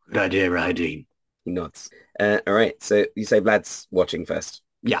 Good idea, Rahadeen. He nods. All right. So you say Vlad's watching first.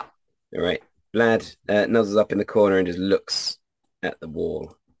 Yeah. All right. Vlad nuzzles up in the corner and just looks at the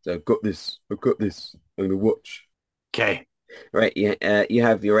wall. So I've got this. I've got this. I'm going to watch. Okay. Right. You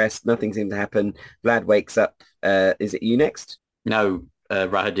have your rest. Nothing seems to happen. Vlad wakes up. Is it you next? No,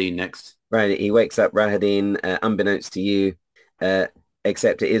 Rahadeen next. Right. He wakes up, Rahadin, unbeknownst to you,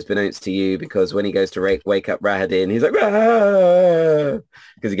 except it is beknownst to you because when he goes to wake up Rahadin, he's like,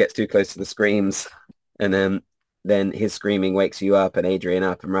 because he gets too close to the screams. And then his screaming wakes you up and Adrian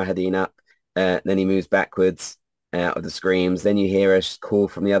up and Rahadin up. Then he moves backwards out of the screams. Then you hear a call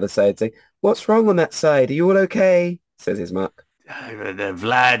from the other side say, "What's wrong on that side? Are you all okay?" Says Ismark.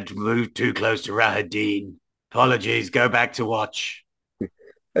 Vlad moved too close to Rahadeen. Apologies, go back to watch.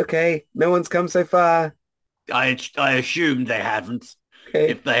 Okay, no one's come so far. I assumed they haven't. Okay.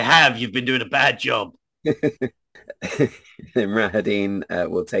 If they have, you've been doing a bad job. Then Rahadin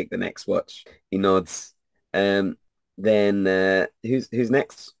will take the next watch. He nods. Then who's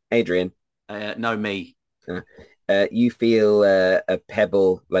next? Adrian. No, me. You feel a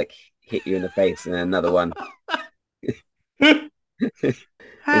pebble like hit you in the face, and another one.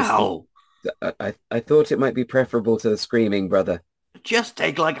 How? I thought it might be preferable to the screaming, brother. Just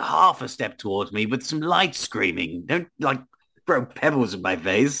take like half a step towards me with some light screaming. Don't like throw pebbles in my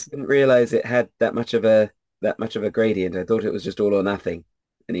face. Didn't realize it had that much of a gradient. I thought it was just all or nothing.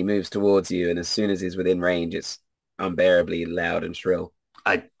 And he moves towards you, and as soon as he's within range, it's unbearably loud and shrill.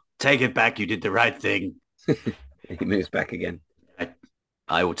 I take it back. You did the right thing. He moves back again.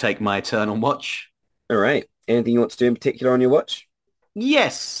 I will take my turn on watch. All right. Anything you want to do in particular on your watch?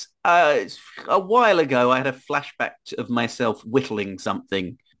 Yes. A while ago, I had a flashback of myself whittling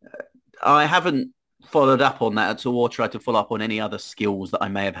something. I haven't followed up on that at all or tried to follow up on any other skills that I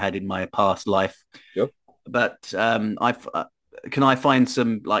may have had in my past life. Sure. But can I find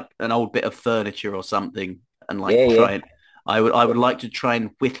some like an old bit of furniture or something and like try it? I would like to try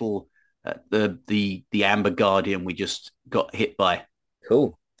and whittle the Amber Guardian we just got hit by.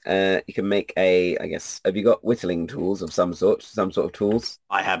 Cool. You can make I guess, have you got whittling tools of some sort of tools?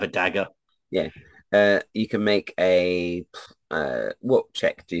 I have a dagger. Yeah. You can make what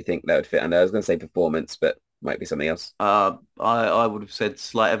check do you think that would fit under? I was going to say performance, but might be something else. I would have said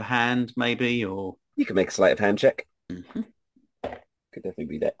sleight of hand maybe, or... You can make a sleight of hand check. Mm-hmm. Could definitely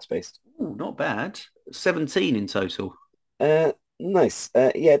be dex-based. Ooh, not bad. 17 in total. Nice.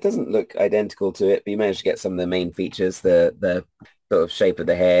 Yeah, it doesn't look identical to it, but you managed to get some of the main features, the sort of shape of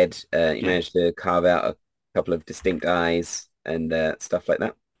the head. You managed to carve out a couple of distinct eyes and stuff like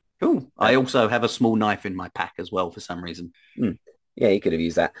that. Cool. I also have a small knife in my pack as well for some reason. Yeah, you could have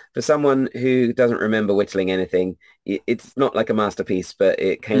used that. For someone who doesn't remember whittling anything, it's not like a masterpiece, but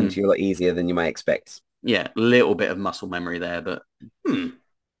it came to you a lot easier than you might expect. Yeah, a little bit of muscle memory there, but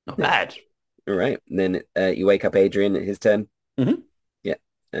not bad. All right. And then you wake up Adrian at his turn. Mm-hmm. Yeah.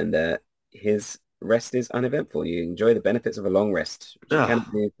 And his rest is uneventful. You enjoy the benefits of a long rest, which you can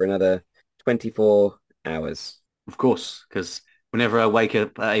do for another 24 hours. Of course, because whenever I wake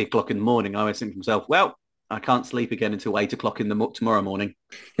up at 8 o'clock in the morning, I always think to myself, well, I can't sleep again until 8 o'clock in the tomorrow morning.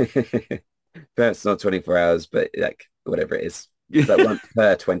 Perhaps not 24 hours, but like whatever it is. It's like Yeah. once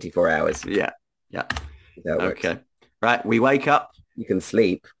per 24 hours. Yeah. Yeah. Is how it works. Okay. Right. We wake up. You can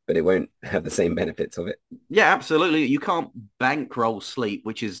sleep, but it won't have the same benefits of it. Yeah, absolutely. You can't bankroll sleep,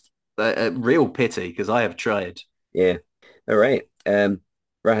 which is a real pity because I have tried. Yeah. All right.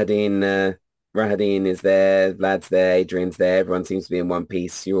 Rahadin, Rahadin is there. Vlad's there. Adrian's there. Everyone seems to be in one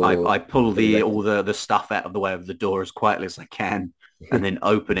piece. I pull Pretty the ready. all the stuff out of the way of the door as quietly as I can and then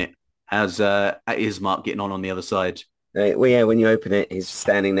open it. How's Ismark getting on the other side? Right, well, yeah, when you open it, he's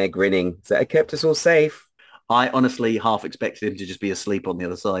standing there grinning. So I kept us all safe. I honestly half expected him to just be asleep on the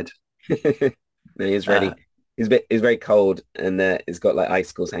other side. No, he's Uh, ready. He's very cold and he's got like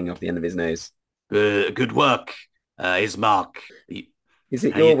icicles hanging off the end of his nose. good work, Ismark. Is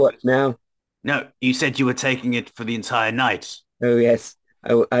it your You, watch now? no, you said you were taking it for the entire night. Oh, yes.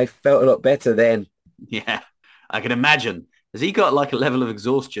 I felt a lot better then. Yeah, I can imagine. Has he got like a level of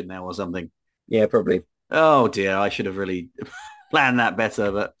exhaustion now or something? Yeah, probably. Oh dear, I should have really planned that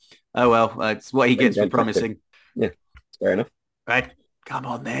better, but oh well, it's what he Very gets for fantastic. promising. Yeah, fair enough. Right, come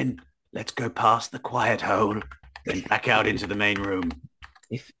on then. Let's go past the quiet hole, then back out into the main room.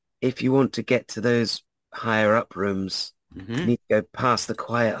 If if you want to get to those higher up rooms, you Hmm. need to go past the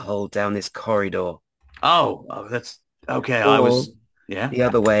quiet hole down this corridor. Oh, that's okay. I Or was, yeah. the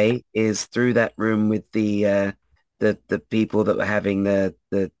other way is through that room with the people that were having the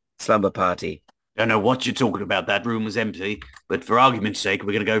slumber party. Don't know what you're talking about. That room was empty, but for argument's sake,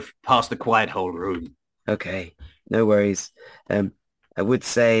 we're going to go past the quiet hole room. Okay, no worries. I would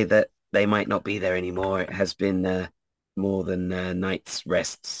say that they might not be there anymore. It has been more than night's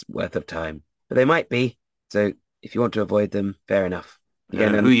rest's worth of time, but they might be. So if you want to avoid them, fair enough. I You don't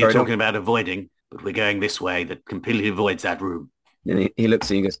going know down who the you're corridor? talking about avoiding, but we're going this way that completely avoids that room. And he looks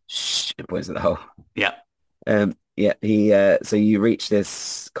at you and goes, shh, and points at the hole. Yeah. Yeah, so you reach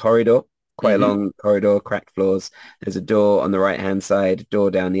this corridor, quite a Hmm. long corridor, cracked floors. There's a door on the right-hand side,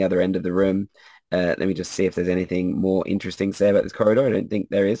 door down the other end of the room. Let me just see if there's anything more interesting to say about this corridor. I don't think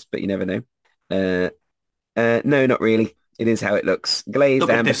there is, but you never know. Uh, no, not really. It is how it looks. Glazed Look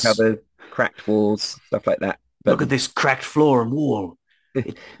at amber this. covers, cracked walls, stuff like that. But Look at this cracked floor and wall.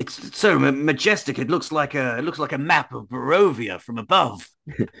 It's so majestic. It looks like a map of Barovia from above.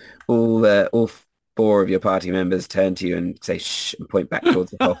 all four of your party members turn to you and say shh and point back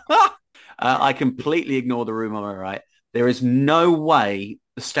towards the hole. I completely ignore the room on my right. There is no way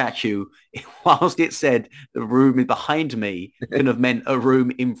the statue, whilst it said the room behind me, can have meant a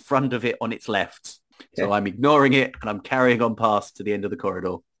room in front of it on its left. Yeah. So I'm ignoring it and I'm carrying on past to the end of the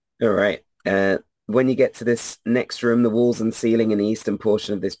corridor. All right. When you get to this next room, the walls and ceiling in the eastern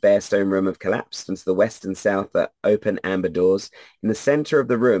portion of this bare stone room have collapsed, and to the west and south are open amber doors. In the center of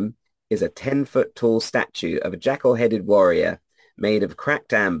the room is a 10-foot tall statue of a jackal-headed warrior made of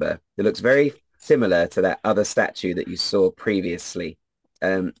cracked amber that looks very similar to that other statue that you saw previously.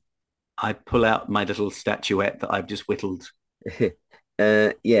 Um, I pull out my little statuette that I've just whittled. yeah,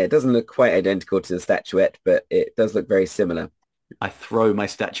 it doesn't look quite identical to the statuette, but it does look very similar. I throw my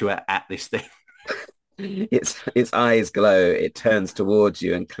statuette at this thing. Its eyes glow. It turns towards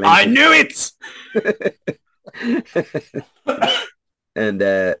you and I clenches. knew it! And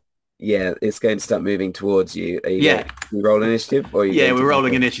yeah, it's going to start moving towards you. Are you going Yeah, to roll initiative or are you yeah, going we're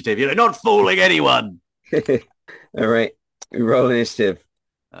rolling to initiative. You're not fooling anyone. All right, roll initiative.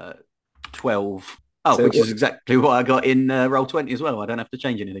 Uh, 12. Oh, So which is exactly what I got in roll 20 as well. I don't have to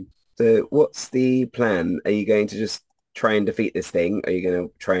change anything. what's the plan? Are you going to just try and defeat this thing? Are you going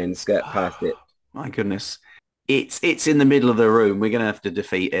to try and skirt past it? My goodness. It's in the middle of the room. We're going to have to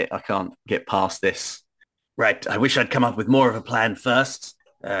defeat it. I can't get past this. Right. I wish I'd come up with more of a plan first.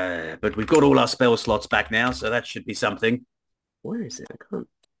 But we've got all our spell slots back now, so that should be something. Where is it? I can't.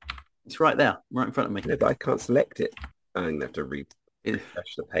 It's right there, right in front of me. No, but I can't select it. I'm going to have to It-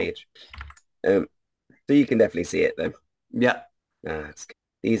 refresh the page. Um, so you can definitely see it though. yeah.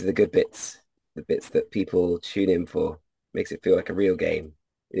 These are the good bits, the bits that people tune in for. Makes it feel like a real game.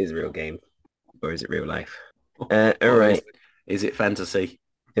 It is a real game, or is it real life? All Or right. is it fantasy?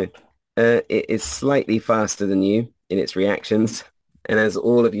 It is slightly faster than you in its reactions, and as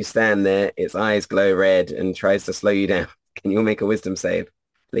all of you stand there, its eyes glow red and tries to slow you down. Can you all make a wisdom save,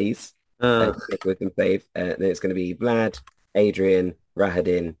 please? Uh, Make a wisdom save. Then it's going to be Vlad, Adrian,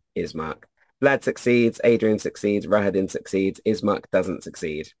 Rahadin, Ismark. Vlad succeeds, Adrian succeeds, Rahadin succeeds, Ismark doesn't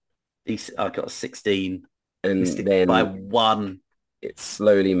succeed. I got a 16. And Missed it by then one. it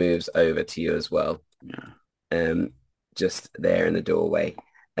slowly moves over to you as well. Yeah. Just there in the doorway.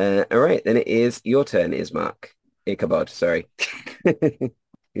 All right, then it is your turn, Ismark. Ichabod, sorry.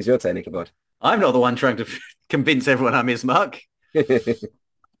 It's your turn, Ichabod. I'm not the one trying to convince everyone I'm Ismark.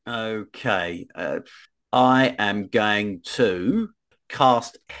 Okay. I am going to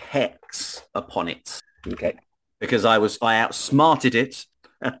cast Hex upon it Okay. because I outsmarted it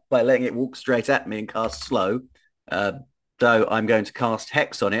by letting it walk straight at me and cast slow. Uh, so I'm going to cast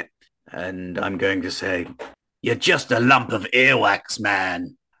Hex on it, and I'm going to say, "You're just a lump of earwax,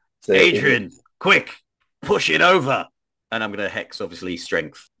 man. So is it Adrian, quick, push it over." And I'm going to Hex, obviously,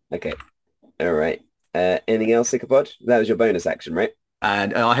 Strength. okay? All right. Anything else, Ichabod? That was your bonus action, right?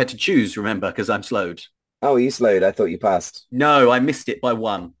 And I had to choose, remember, because I'm slowed. Oh, you slowed. I thought you passed. No, I missed it by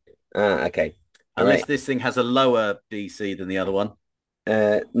one. Ah, okay. All Unless right. this thing has a lower DC than the other one.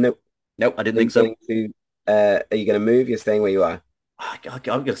 Nope. Nope, I didn't Are you think so. going to are you going to move? You're staying where you are. I'm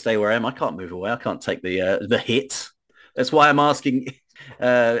going to stay where I am. I can't move away. I can't take the hit. That's why I'm asking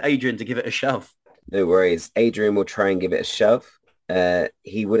Adrian to give it a shove. No worries. Adrian will try and give it a shove.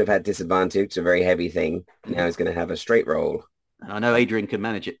 He would have had disadvantage. It's a very heavy thing. Now he's going to have a straight roll. And I know Adrian can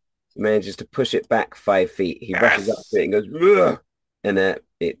manage it. He manages to push it back 5 feet. He rushes up to Yes. it and goes, "Ugh," and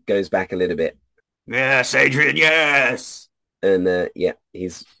it goes back a little bit. Yes, Adrian, yes. And yeah,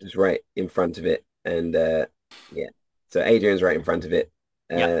 he's just right in front of it. And yeah, so Adrian's right in front of it.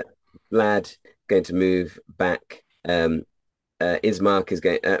 Yep, Vlad going to move back. Ismark is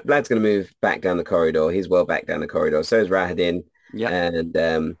going. Vlad's going to move back down the corridor. He's well back down the corridor. So is Rahadin, yep,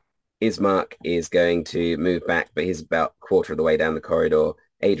 and Ismark is going to move back, but he's about a quarter of the way down the corridor.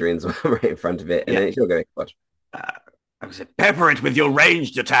 Adrian's right in front of it, and then yep. it's your go. Watch. Uh, I said, pepper it with your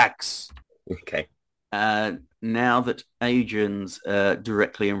ranged attacks. Okay. Now that Adrian's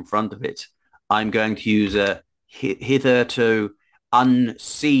directly in front of it, I'm going to use a hitherto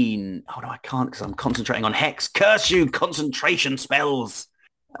unseen. Oh no, I can't because I'm concentrating on Hex. Curse you, concentration spells.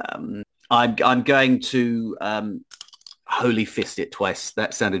 I'm going to Holy Fist it twice.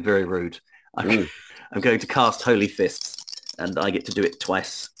 That sounded very rude. I'm, I'm going to cast Holy Fist, and I get to do it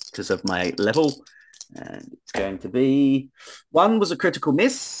twice because of my level. And it's going to be one was a critical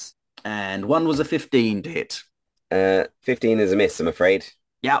miss, and one was a 15 to hit. 15 is a miss, I'm afraid.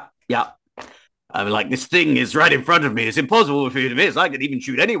 Yeah, yeah. I'm like, this thing is right in front of me. It's impossible for you to miss. I could even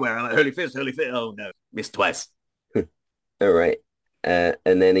shoot anywhere. I'm like, Holy Fist, Holy Fist. Oh no, missed twice. All right. And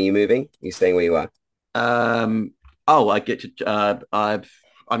then are you moving? You staying where you are? Oh, I get to. I'm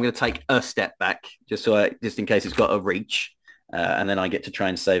going to take a step back just in case it's got a reach, and then I get to try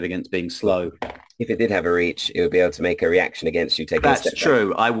and save against being slow. If it did have a reach, it would be able to make a reaction against you taking a That's step back.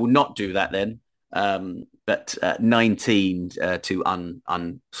 true. I will not do that then. But 19 to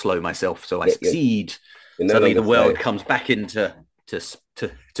unslow myself, so I Yeah, succeed. you're no Suddenly the longer world slow. comes back into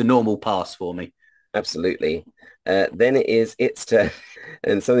to normal pass for me. Absolutely. Then it's turn,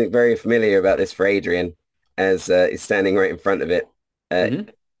 and something very familiar about this for Adrian, as is standing right in front of it. Uh, Mm-hmm.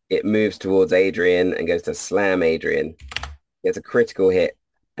 it moves towards Adrian and goes to slam Adrian. It's a critical hit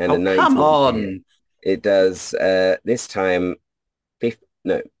and a Oh, come 19 to hit. on. It does this time 50,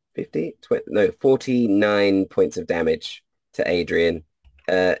 no, 50, 20, no, 49 points of damage to Adrian.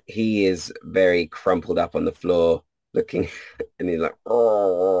 He is very crumpled up on the floor looking and he's like,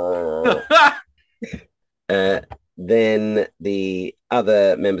 oh. Then the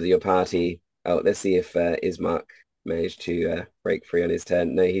other members of your party, oh, let's see if Ismark managed to break free on his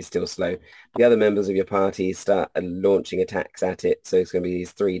turn. No, he's still slow. The other members of your party start launching attacks at it. So it's going to be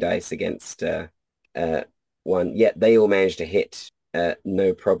these 3 dice against one. Yet they all manage to hit,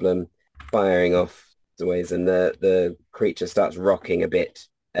 no problem, firing off always. And the creature starts rocking a bit.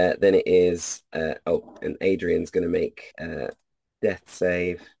 Then it is, and Adrian's going to make death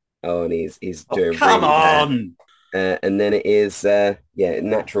save. Oh, and he's Oh, doing come really bad. on. And then it is,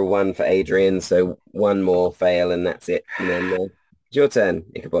 natural one for Adrian. So one more fail and that's it. And then it's your turn,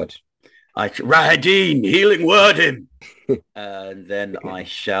 Ichabod. Rahadin, healing word him. And then I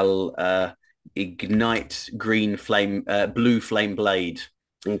shall ignite blue flame blade.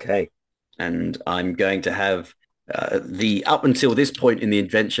 Okay. And I'm going to have the, up until this point in the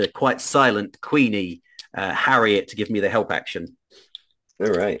adventure, quite silent Queenie Harriet to give me the help action.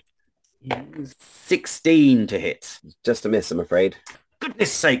 All right. 16 to hit. Just a miss, I'm afraid.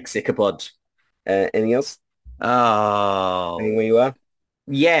 Goodness sakes, Ichabod. Anything else? Staying Oh, where you are?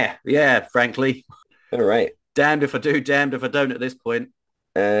 yeah, frankly. All right. Damned if I do, damned if I don't at this point.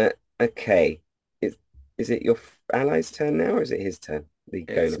 Okay. Is it your ally's turn now or is it his turn? The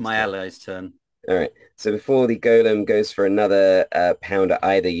It's golem's my turn. ally's turn. All right. So before the golem goes for another pound at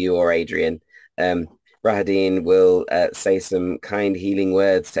either you or Adrian, Rahadin will say some kind healing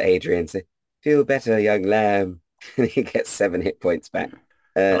words to Adrian. Say, feel better, young lamb. And he gets 7 hit points back.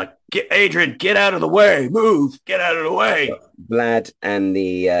 I like Get Adrian, get out of the way. Move. Get out of the way. Vlad and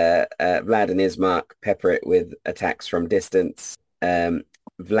Ismark pepper it with attacks from distance.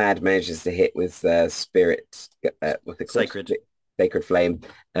 Vlad manages to hit with spirit, what's it called? Sacred. Sacred flame.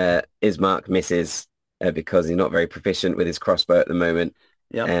 Ismark misses because he's not very proficient with his crossbow at the moment,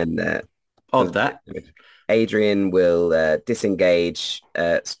 Yep. and Of that. Adrian will disengage,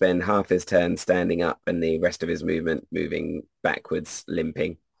 spend half his turn standing up and the rest of his movement moving backwards,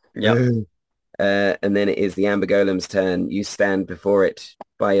 limping. Yep. And then it is the Amber Golem's turn. You stand before it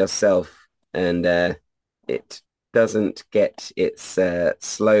by yourself, and it doesn't get its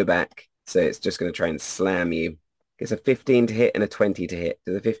slow back, so it's just going to try and slam you. It's a 15 to hit and a 20 to hit.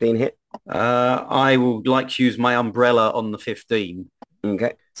 Does a 15 hit? I would like to use my umbrella on the 15.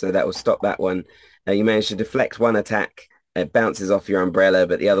 Okay, so that will stop that one. You manage to deflect one attack. It bounces off your umbrella,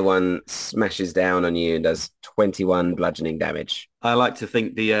 but the other one smashes down on you and does 21 bludgeoning damage. I like to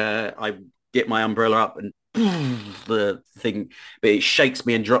think I get my umbrella up and the thing, but it shakes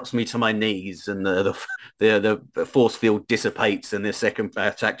me and drops me to my knees, and the force field dissipates, and the second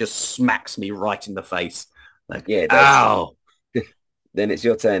attack just smacks me right in the face. Like, Yeah, it does. ow! Then it's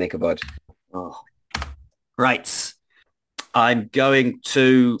your turn, Ichabod. Oh. Right. I'm going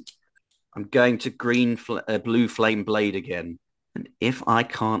to blue flame blade again. And if I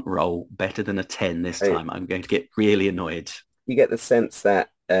can't roll better than a 10 this time, I'm going to get really annoyed. You get the sense that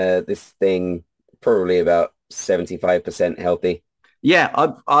this thing probably about 75% healthy. Yeah,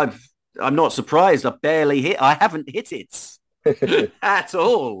 I'm not surprised. I haven't hit it at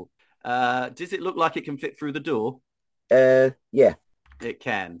all. Does it look like it can fit through the door? Yeah. It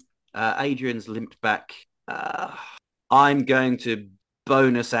can. Adrian's limped back. I'm going to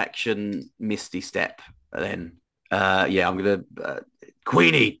bonus action Misty Step then. I'm going to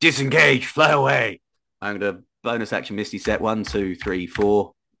Queenie, disengage, fly away. I'm going to bonus action Misty Step 1, 2, 3,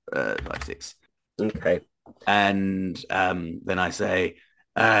 4, 5, 6. Okay. And then I say,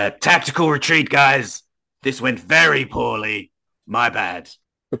 tactical retreat, guys. This went very poorly. My bad.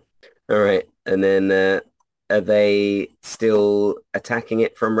 All right. And then are they still attacking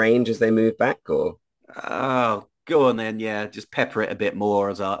it from range as they move back, or? Oh, go on then. Yeah, just pepper it a bit more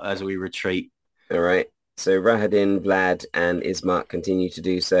as we retreat. All right. So Rahadin, Vlad, and Ismark continue to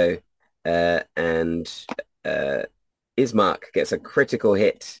do so. And Ismark gets a critical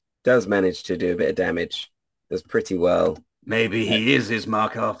hit, does manage to do a bit of damage, does pretty well. Maybe he is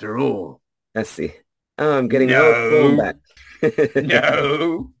Ismark after all. Let's see. Oh, I'm getting no form back.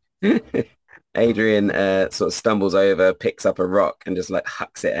 No. Adrian sort of stumbles over, picks up a rock and just like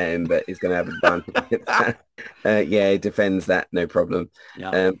hucks it at him, but he's going to have advantage. He defends that, no problem.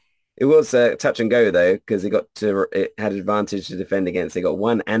 Yeah. It was touch and go though, because it had advantage to defend against. They got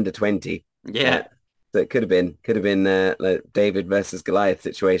 1 and a 20. Yeah. So it could have been like David versus Goliath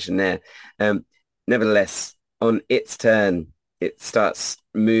situation there. Nevertheless, on its turn, it starts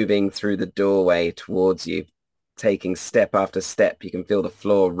moving through the doorway towards you, taking step after step. You can feel the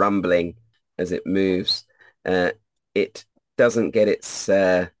floor rumbling as it moves. It doesn't get its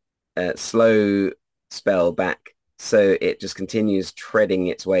slow spell back, so it just continues treading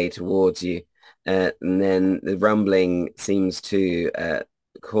its way towards you. And then the rumbling seems to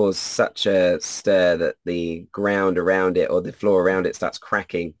cause such a stir that the ground around it or the floor around it starts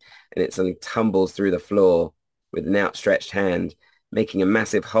cracking, and it suddenly tumbles through the floor with an outstretched hand, making a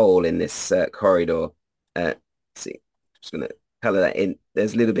massive hole in this corridor. See, just going to color that in.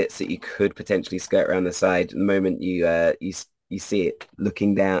 There's little bits that you could potentially skirt around the side. The moment you see it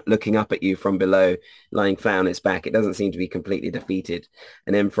looking up at you from below, lying flat on its back, it doesn't seem to be completely defeated.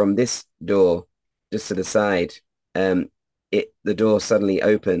 And then from this door, just to the side, the door suddenly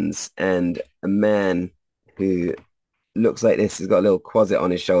opens, and a man who looks like this has got a little quasset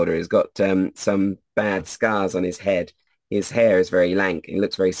on his shoulder. He's got some bad scars on his head. His hair is very lank. He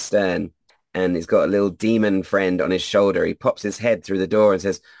looks very stern, and he's got a little demon friend on his shoulder. He pops his head through the door and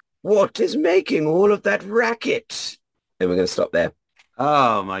says, "What is making all of that racket?" And we're going to stop there.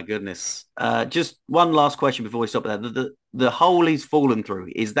 Oh my goodness. Just one last question before we stop there. The hole he's fallen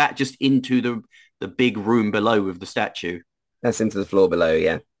through, is that just into the big room below with the statue? That's into the floor below,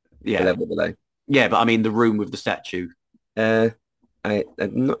 yeah. Yeah. The level below. Yeah, but I mean the room with the statue. I'm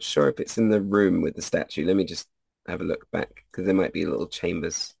not sure if it's in the room with the statue. Let me just have a look back, because there might be little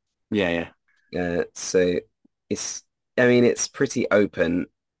chambers. Yeah. So it's pretty open.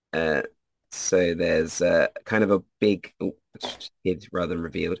 So there's kind of a big, hid rather than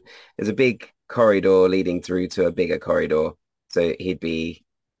revealed. There's a big corridor leading through to a bigger corridor. So he'd be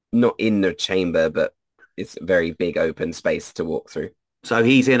not in the chamber, but it's a very big open space to walk through. So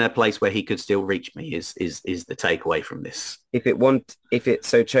he's in a place where he could still reach me is the takeaway from this. If it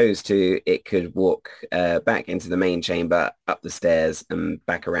so chose to, it could walk back into the main chamber, up the stairs, and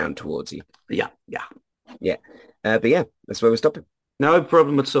back around towards you. Yeah, yeah. Yeah. But yeah, that's where we're stopping. No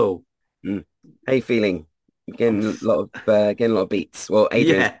problem at all. Mm. How you feeling? Getting a lot of beats. Well,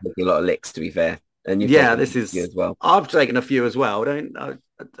 Adrian's Yeah, taking a lot of licks, to be fair, and you've yeah, taken this a few is, as well. I've taken a few as well.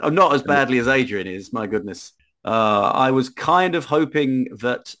 I'm not as Um, badly as Adrian is, my goodness. I was kind of hoping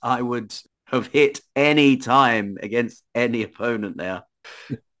that I would have hit any time against any opponent there.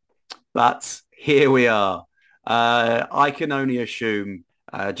 But here we are. I can only assume,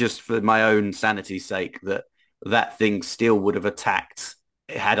 just for my own sanity's sake, that that thing still would have attacked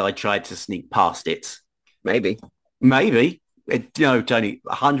had I tried to sneak past it. Maybe. Maybe. Tony,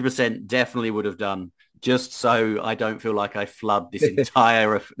 100% definitely would have done, just so I don't feel like I flood this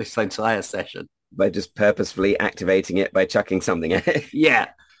entire session. By just purposefully activating it by chucking something at it. Yeah,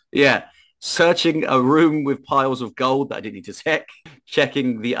 yeah. Searching a room with piles of gold that I didn't need to check,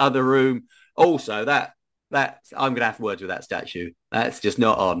 checking the other room. Also, that I'm gonna have words with that statue. That's just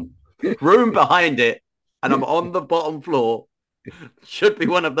not on. Room behind it, and I'm on the bottom floor. Should be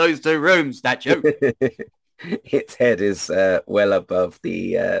one of those two rooms, statue. Its head is well above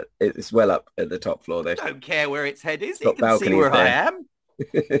the it's well up at the top floor though. Don't care where its head is. It Got can see balconies where I there.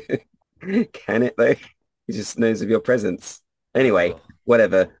 am. Can it though? He just knows of your presence. Anyway, Oh.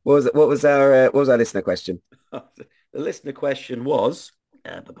 whatever. What was our listener question? The listener question was,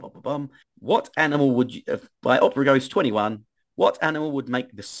 what animal would you, by Opera Ghost 21, what animal would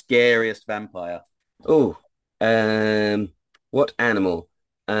make the scariest vampire? Oh, um, what animal?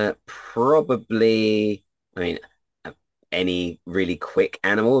 Probably. I mean, uh, any really quick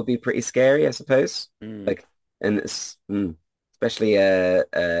animal would be pretty scary, I suppose. Mm, Like, and especially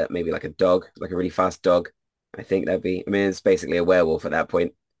maybe like a dog, like a really fast dog. I think that'd be. I mean, it's basically a werewolf at that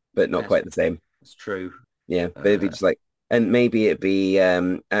point, but not that's, quite the same. that's true. Yeah, but it'd be Uh, just like, and maybe it'd be.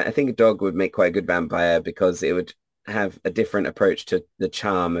 I think a dog would make quite a good vampire because it would have a different approach to the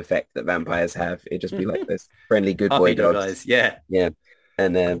charm effect that vampires have. It'd just be like this friendly good boy puppy dog dogs. eyes. Yeah. Yeah.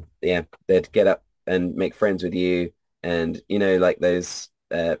 And yeah, they'd get up and make friends with you. And like those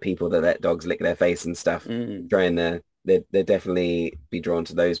people that let dogs lick their face and stuff, Mm. trying they'd definitely be drawn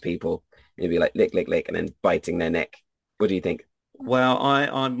to those people. It'd be like lick, lick, lick, and then biting their neck. What do you think? Well,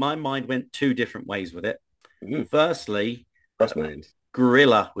 my mind went two different ways with it. Mm, Firstly, cross mind.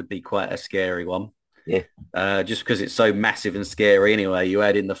 gorilla would be quite a scary one. Yeah. Just because it's so massive and scary anyway. You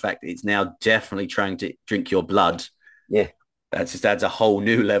add in the fact that it's now definitely trying to drink your blood. Yeah. That just adds a whole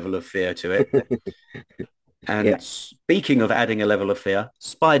new level of fear to it. Yeah. And speaking of adding a level of fear,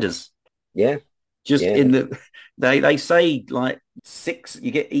 spiders. Yeah. Just Yeah. in the they say like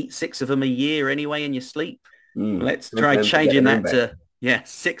eat six of them a year anyway in your sleep. Mm. Let's try Sometimes they get changing their own that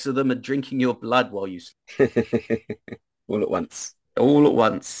to six of them are drinking your blood while you sleep back. All at once. all at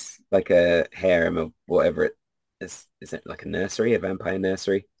once. Like a harem of whatever it is. Is it like a nursery, a vampire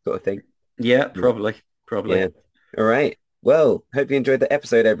nursery sort of thing? Yeah, Yeah. probably. Yeah. All right. Well, hope you enjoyed the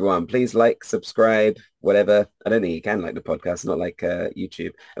episode, everyone. Please like, subscribe, whatever. I don't think you can like the podcast, not like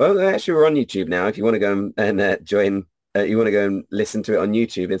YouTube. Well, actually, we're on YouTube now. If you want to go and join, you want to go and listen to it on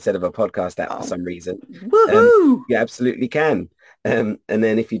YouTube instead of a podcast app for Oh, some reason, woohoo! you absolutely can. And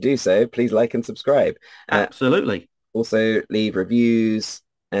then if you do so, please like and subscribe. Absolutely. Also, leave reviews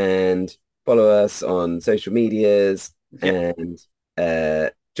and follow us on social medias Yep, and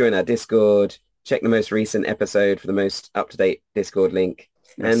join our Discord. Check the most recent episode for the most up-to-date Discord link.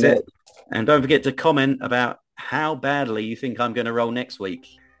 that's And it. And don't forget to comment about how badly you think I'm going to roll next week.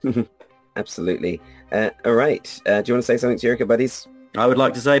 absolutely. All right. Do you want to say something to Eureka buddies? I would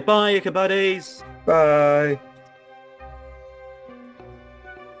like to say bye, Ica buddies. Bye.